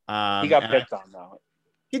 He got picked on though.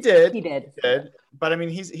 He did. He did. But I mean,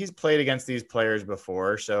 he's played against these players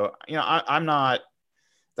before, so I'm not.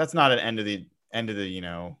 That's not an end of the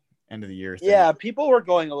year thing. Yeah, people were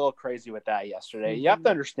going a little crazy with that yesterday. You have to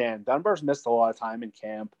understand, Dunbar's missed a lot of time in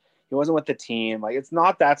camp. He wasn't with the team. It's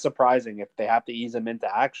not that surprising if they have to ease him into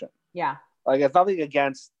action. Yeah. It's nothing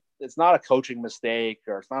against. It's not a coaching mistake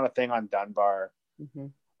or it's not a thing on Dunbar. Mm-hmm.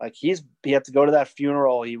 He had to go to that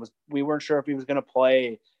funeral. We weren't sure if he was going to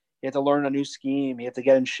play. He had to learn a new scheme. He had to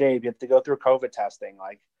get in shape. He had to go through COVID testing.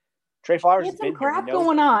 Trey Flowers has some crap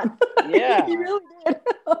going on. Yeah. He really did.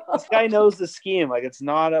 This guy knows the scheme. It's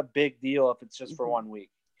not a big deal if it's just for 1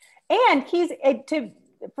 week. And he's,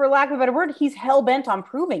 for lack of a better word, he's hell-bent on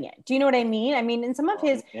proving it. Do you know what I mean? I mean, in some of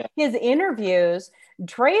his interviews,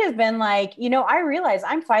 Trey has been like, I realize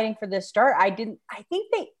I'm fighting for this start. I think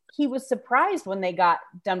he was surprised when they got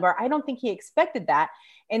Dunbar. I don't think he expected that.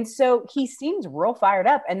 And so he seems real fired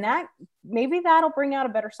up, and maybe that'll bring out a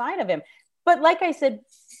better side of him. But like I said,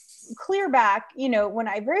 clear back, when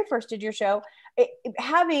I very first did your show,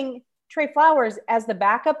 having Trey Flowers as the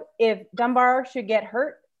backup, if Dunbar should get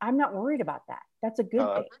hurt, I'm not worried about that. That's a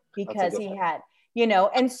good thing because he had,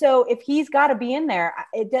 and so if he's got to be in there,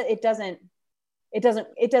 it doesn't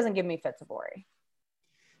give me fits of worry.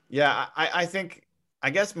 Yeah. I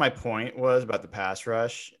guess my point was about the pass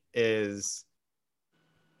rush is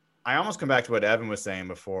I almost come back to what Evan was saying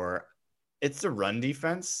before. It's the run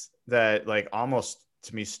defense that almost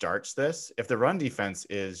to me starts this. If the run defense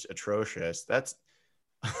is atrocious, that's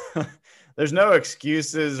there's no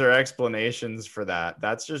excuses or explanations for that.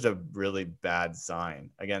 That's just a really bad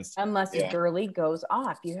sign against unless Gurley goes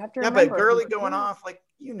off. You have to remember. Yeah, but Gurley going off,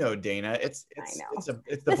 Dana, it's the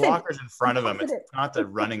blockers in front of him. It's not the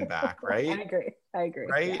running back, right? I agree.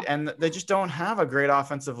 Right? Yeah. And they just don't have a great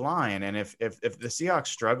offensive line. And if the Seahawks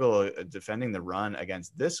struggle defending the run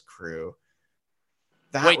against this crew,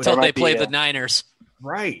 wait till they play the Niners.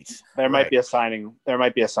 Right. There might be a signing. There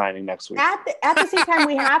might be a signing next week. At the same time,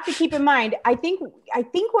 we have to keep in mind, I think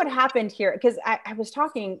what happened here, because I was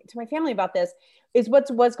talking to my family about this, is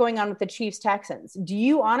what's going on with the Chiefs Texans. Do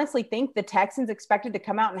you honestly think the Texans expected to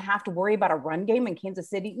come out and have to worry about a run game in Kansas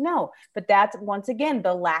City? No, but that's once again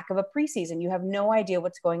the lack of a preseason. You have no idea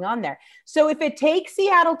what's going on there. So if it takes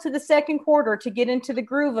Seattle to the second quarter to get into the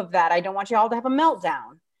groove of that, I don't want you all to have a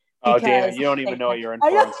meltdown. Oh, Dana, you don't even know what you're in for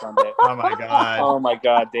on Sunday. Oh, my God. Oh, my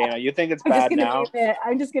God, Dana. You think it's bad now?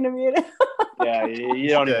 I'm just going to mute it. Yeah, you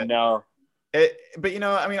don't even know. But,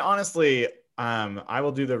 honestly, I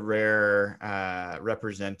will do the rare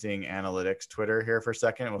representing analytics Twitter here for a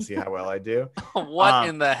second. And we'll see how well I do. What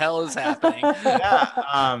in the hell is happening? Yeah.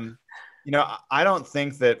 I don't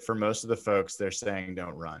think that for most of the folks, they're saying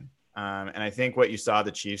don't run. And I think what you saw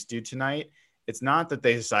the Chiefs do tonight, it's not that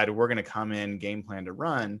they decided we're going to come in game plan to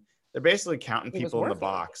run. They're basically counting people in the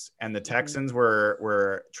box. And the Texans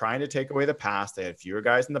were trying to take away the pass. They had fewer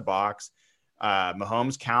guys in the box.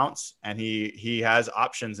 Mahomes counts, and he has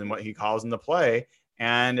options in what he calls in the play.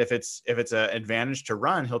 And if it's an advantage to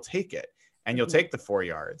run, he'll take it, and you'll take the 4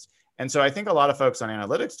 yards. And so I think a lot of folks on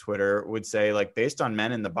analytics Twitter would say, based on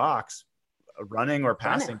men in the box, running or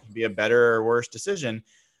passing can be a better or worse decision.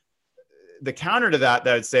 The counter to that,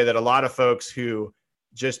 I would say that a lot of folks who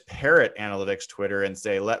just parrot analytics Twitter and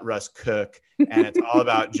say, let Russ cook, and it's all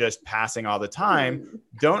about just passing all the time,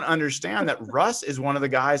 don't understand that Russ is one of the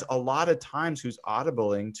guys a lot of times who's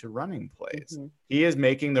audibling to running plays. Mm-hmm. He is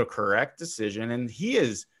making the correct decision, and he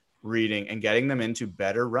is reading and getting them into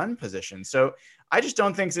better run positions. So I just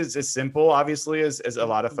don't think it's as simple, obviously, as a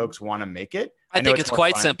lot of folks want to make it. I think it's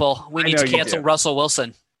quite simple. We need to cancel Russell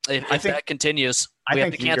Wilson. If that continues, we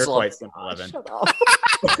have to cancel him. Quite simple, Evan.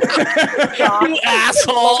 You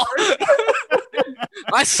asshole.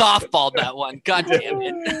 I softballed that one. God damn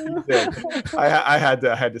it. I had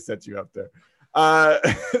to set you up there.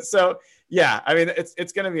 So yeah, I mean,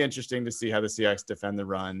 it's going to be interesting to see how the Seahawks defend the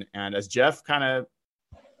run. And as Jeff kind of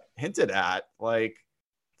hinted at, like,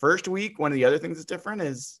 first week, one of the other things that's different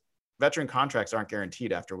is veteran contracts aren't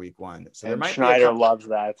guaranteed after week one. So there might Schneider loves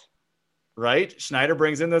that. Right? Schneider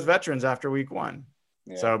brings in those veterans after week one.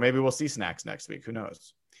 Yeah. So maybe we'll see snacks next week. Who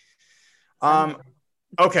knows?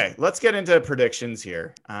 Okay, let's get into predictions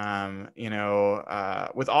here.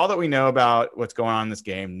 With all that we know about what's going on in this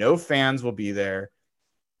game, no fans will be there.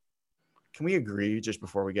 Can we agree, just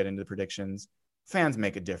before we get into the predictions, fans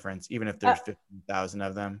make a difference, even if there's 15,000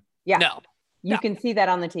 of them? Yeah. No. You can see that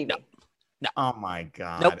on the TV. No. Oh, my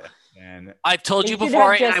God. Nope. And I've told you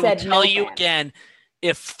before, and I will tell you again.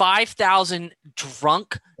 If 5,000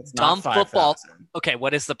 drunk, dumb 5, football. 000. Okay,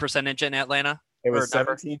 what is the percentage in Atlanta? It was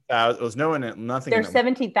 17,000. It was nothing. There's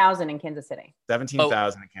 17,000 in Kansas City.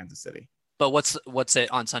 17,000 in Kansas City. But what's it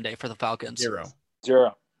on Sunday for the Falcons?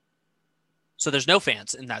 0. So there's no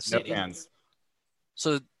fans in that stadium. No fans.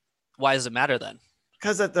 So why does it matter then?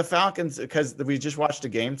 Because the Falcons, because we just watched a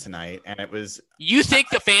game tonight, and it was. You think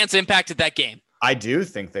the fans impacted that game? I do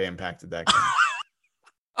think they impacted that game.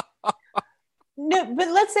 No, but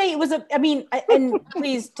let's say it was and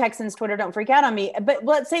please, Texans Twitter, don't freak out on me, but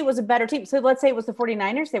let's say it was a better team. So let's say it was the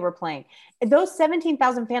 49ers they were playing. Those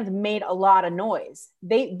 17,000 fans made a lot of noise.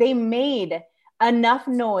 They made enough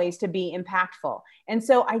noise to be impactful. And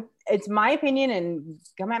so it's my opinion, and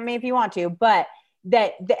come at me if you want to, but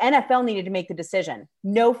that the NFL needed to make the decision.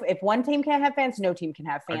 No, if one team can't have fans, no team can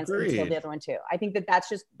have fans. Agreed. Until the other one too. I think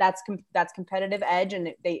that's competitive edge,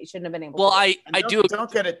 and they shouldn't have been able. Well, to.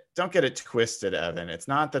 Don't get it twisted, Evan. It's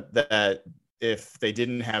not that if they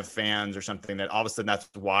didn't have fans or something that all of a sudden that's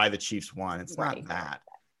why the Chiefs won. It's not that.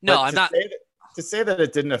 No, I'm not. To say that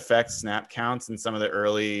it didn't affect snap counts and some of the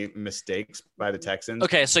early mistakes by the Texans.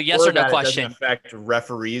 Okay, so yes or no question. It doesn't affect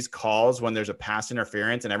referees' calls when there's a pass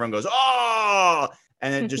interference and everyone goes, oh,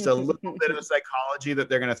 and then just a little bit of psychology that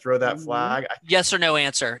they're going to throw that flag. Yes or no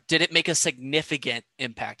answer. Did it make a significant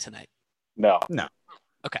impact tonight? No.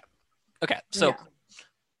 Okay. So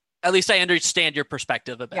at least I understand your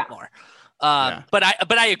perspective a bit more. But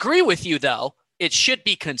I agree with you, though. It should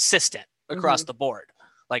be consistent across the board,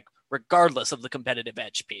 like regardless of the competitive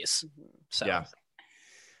edge piece. So yeah.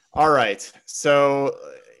 All right. So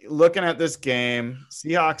looking at this game,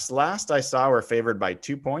 Seahawks last I saw were favored by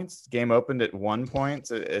 2 points. Game opened at 1 point.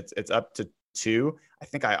 So it's up to 2. I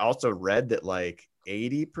think I also read that like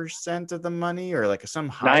 80% of the money, or like some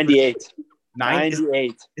high 98.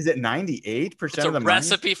 98. Is it 98% of the money? It's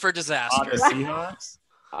a recipe for disaster. On the Seahawks?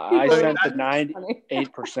 I sent the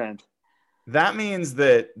 98%. That means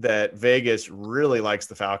that Vegas really likes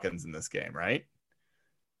the Falcons in this game, right?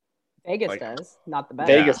 Vegas does, not the best.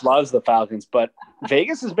 Vegas loves the Falcons, but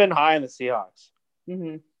Vegas has been high on the Seahawks.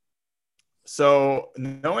 Mm-hmm. So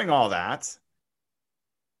knowing all that,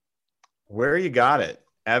 where you got it?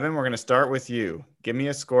 Evan, we're going to start with you. Give me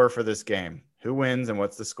a score for this game. Who wins and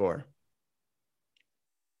what's the score?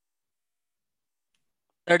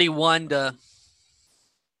 31-28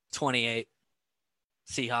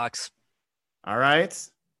 Seahawks. All right.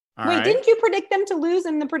 Wait, didn't you predict them to lose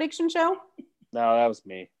in the prediction show? No, that was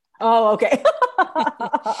me. Oh, okay.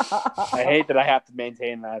 I hate that I have to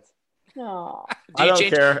maintain that. No. I don't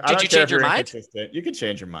care. Did you change your mind? You can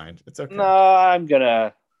change your mind. It's okay.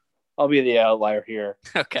 No, I'll be the outlier here.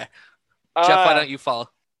 Okay. Jeff, why don't you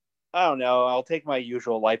follow? I don't know. I'll take my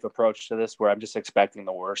usual life approach to this, where I'm just expecting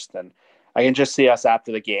the worst. And I can just see us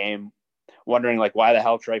after the game wondering, like, why the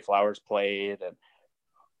hell Trey Flowers played, and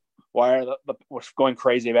why we're going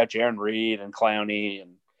crazy about Jarran Reed and Clowney.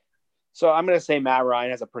 And so I'm going to say Matt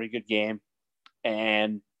Ryan has a pretty good game,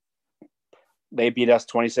 and they beat us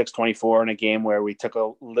 26-24 in a game where we took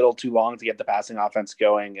a little too long to get the passing offense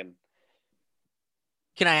going. And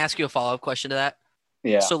can I ask you a follow-up question to that?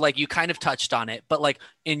 Yeah. So, like, you kind of touched on it, but, like,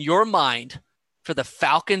 in your mind, for the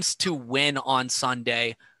Falcons to win on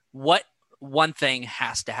Sunday, what one thing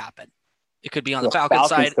has to happen? It could be on the Falcons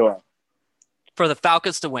side. For the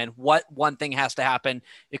Falcons to win, what one thing has to happen?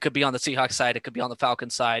 It could be on the Seahawks side. It could be on the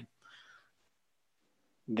Falcons side.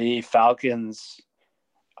 the Falcons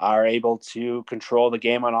are able to control the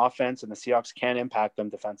game on offense, and the Seahawks can impact them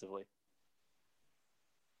defensively.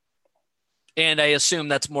 And I assume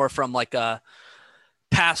that's more from like a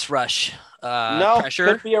pass rush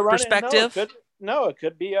pressure perspective. It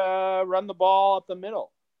could be a run the ball up the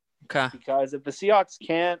middle. Okay. Because if the Seahawks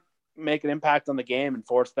can't make an impact on the game and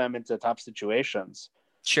force them into tough situations,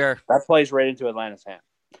 sure, that plays right into Atlanta's hand.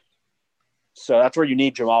 So that's where you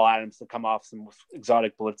need Jamal Adams to come off some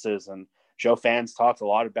exotic blitzes. And Joe Fans talked a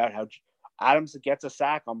lot about how Adams gets a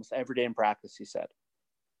sack almost every day in practice, he said.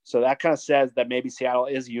 So that kind of says that maybe Seattle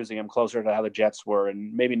is using him closer to how the Jets were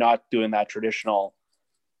and maybe not doing that traditional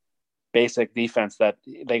basic defense that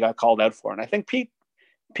they got called out for. And I think Pete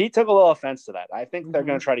took a little offense to that. I think they're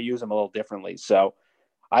going to try to use him a little differently. So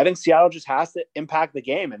I think Seattle just has to impact the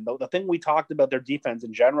game. And the thing we talked about their defense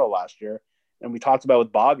in general last year, and we talked about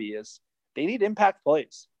with Bobby, is they need impact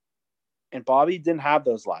plays. And Bobby didn't have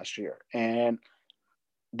those last year. And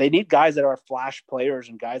they need guys that are flash players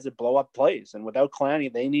and guys that blow up plays. And without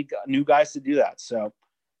Clowney, they need new guys to do that. So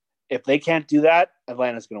if they can't do that,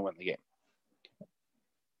 Atlanta's going to win the game.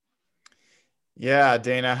 Yeah,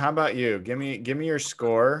 Dana, how about you? Give me your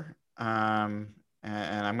score. And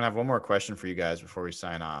I'm gonna have one more question for you guys before we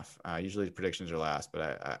sign off. Usually predictions are last, but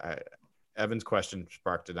I Evan's question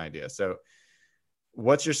sparked an idea. So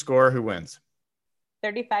what's your score? Who wins?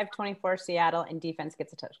 35-24 Seattle, and defense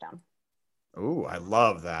gets a touchdown. Ooh, I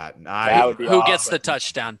love that. Who gets the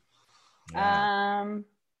touchdown? Yeah.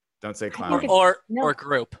 Don't say Clowney. Or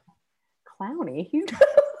group. Clowney.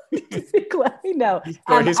 No. He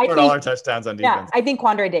scored all our touchdowns on defense. Yeah, I think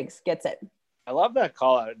Quandre Diggs gets it. I love that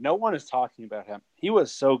call out. No one is talking about him. He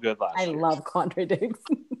was so good last year. I love Quandre Diggs.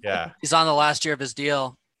 Yeah. He's on the last year of his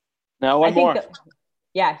deal. Now one more.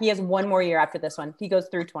 Yeah, he has one more year after this one. He goes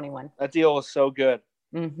through 21. That deal was so good.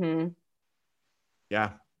 Mm-hmm. Yeah.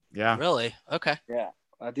 Yeah. Really? Okay. Yeah.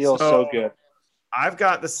 That deal is so good. I've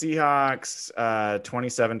got the Seahawks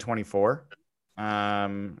 27-24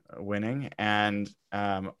 winning. And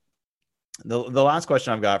the last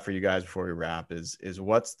question I've got for you guys before we wrap is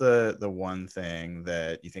what's the one thing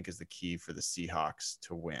that you think is the key for the Seahawks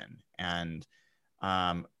to win? And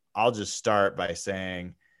I'll just start by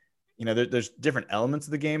saying, there's different elements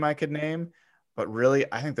of the game I could name, but really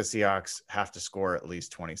I think the Seahawks have to score at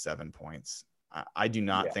least 27 points. I do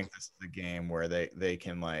not think this is a game where they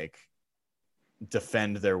can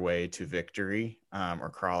defend their way to victory or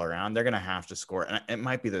crawl around. They're going to have to score. And it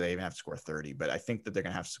might be that they even have to score 30, but I think that they're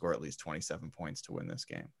going to have to score at least 27 points to win this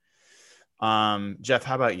game. Jeff,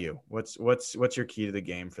 how about you? What's your key to the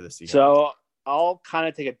game for the Seahawks? So I'll kind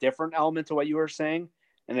of take a different element to what you were saying.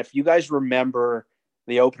 And if you guys remember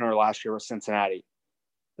the opener last year with Cincinnati,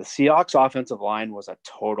 the Seahawks offensive line was a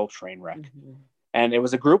total train wreck. Mm-hmm. And it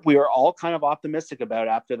was a group we were all kind of optimistic about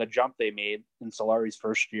after the jump they made in Solari's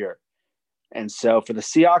first year. And so for the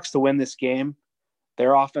Seahawks to win this game,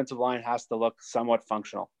 their offensive line has to look somewhat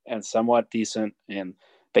functional and somewhat decent, and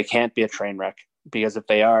they can't be a train wreck, because if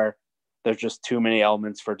they are, there's just too many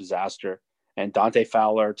elements for disaster. And Dante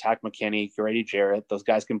Fowler, Tack McKinney, Grady Jarrett, those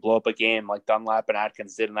guys can blow up a game like Dunlap and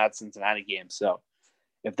Atkins did in that Cincinnati game. So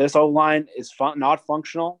if this O-line is not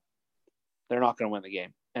functional, they're not going to win the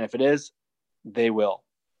game. And if it is, they will.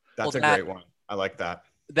 That's a great one. I like that.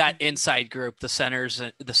 That inside group, the center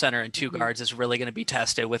and two guards, is really going to be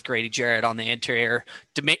tested with Grady Jarrett on the interior.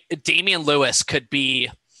 Damian Lewis could be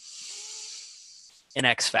an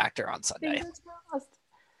X factor on Sunday.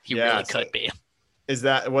 He really could be. Is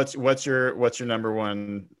that what's your number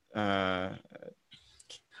one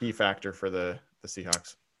key factor for the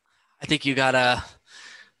Seahawks? I think you gotta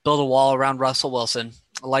build a wall around Russell Wilson.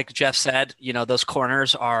 Like Jeff said, those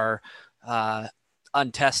corners are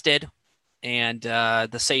untested. And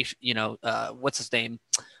the safe, what's his name?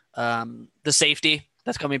 The safety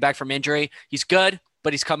that's coming back from injury. He's good,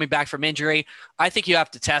 but he's coming back from injury. I think you have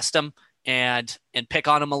to test him and pick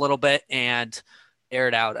on him a little bit and air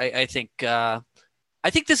it out. I think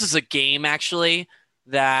this is a game actually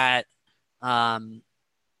that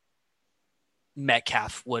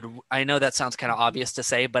Metcalf would. I know that sounds kind of obvious to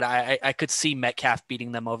say, but I could see Metcalf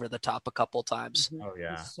beating them over the top a couple times. Oh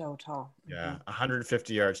yeah, he's so tall. Yeah,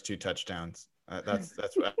 150 yards, 2 touchdowns. That's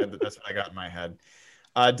what I got in my head.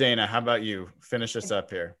 Dana, how about you? Finish us up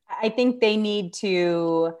here. I think they need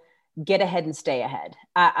to get ahead and stay ahead.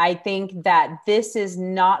 I think that this is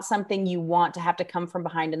not something you want to have to come from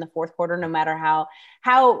behind in the fourth quarter, no matter how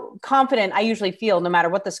confident I usually feel, no matter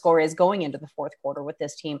what the score is going into the fourth quarter with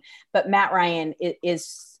this team. But Matt Ryan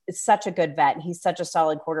is such a good vet. He's such a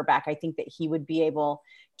solid quarterback. I think that he would be able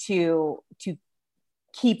to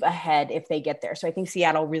keep ahead if they get there. So I think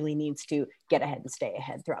Seattle really needs to get ahead and stay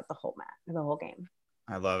ahead throughout the whole game.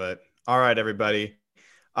 I love it. All right, everybody.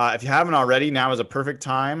 If you haven't already, now is a perfect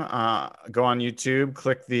time. Go on YouTube,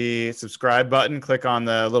 click the subscribe button, click on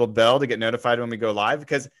the little bell to get notified when we go live,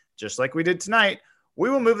 because just like we did tonight, we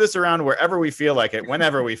will move this around wherever we feel like it,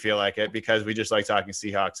 whenever we feel like it, because we just like talking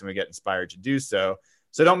Seahawks and we get inspired to do so.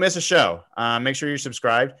 So don't miss a show. Make sure you're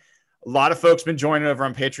subscribed. A lot of folks been joining over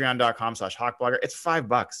on patreon.com/hawkblogger. It's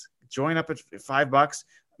 $5. Join up at $5.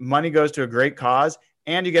 Money goes to a great cause,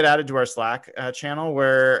 and you get added to our Slack channel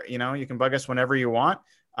where, you know, you can bug us whenever you want.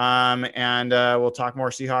 And we'll talk more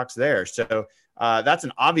Seahawks there. So that's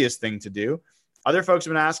an obvious thing to do. Other folks have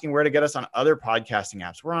been asking where to get us on other podcasting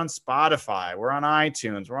apps. We're on Spotify, we're on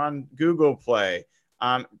iTunes, we're on Google Play.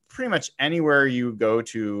 Pretty much anywhere you go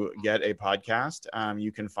to get a podcast,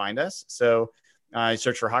 you can find us. So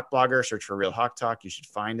search for Hawk Blogger, search for Real Hawk Talk. You should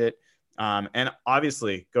find it. And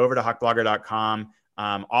obviously, go over to hawkblogger.com.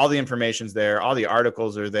 All the information's there. All the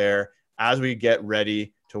articles are there as we get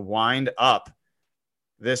ready to wind up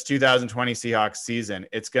this 2020 Seahawks season.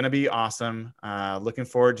 It's going to be awesome. Looking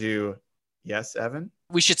forward to, yes, Evan?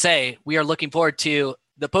 We should say we are looking forward to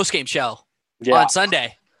the postgame show on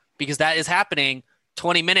Sunday, because that is happening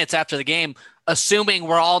 20 minutes after the game, assuming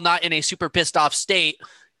we're all not in a super pissed off state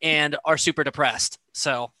and are super depressed.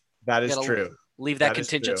 So that is true. Leave that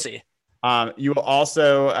contingency. You will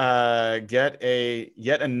also get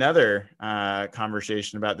yet another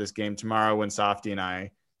conversation about this game tomorrow when Softy and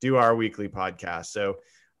I do our weekly podcast. So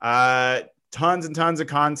tons and tons of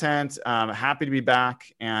content. Happy to be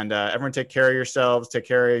back. And everyone take care of yourselves, take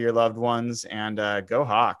care of your loved ones, and go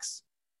Hawks.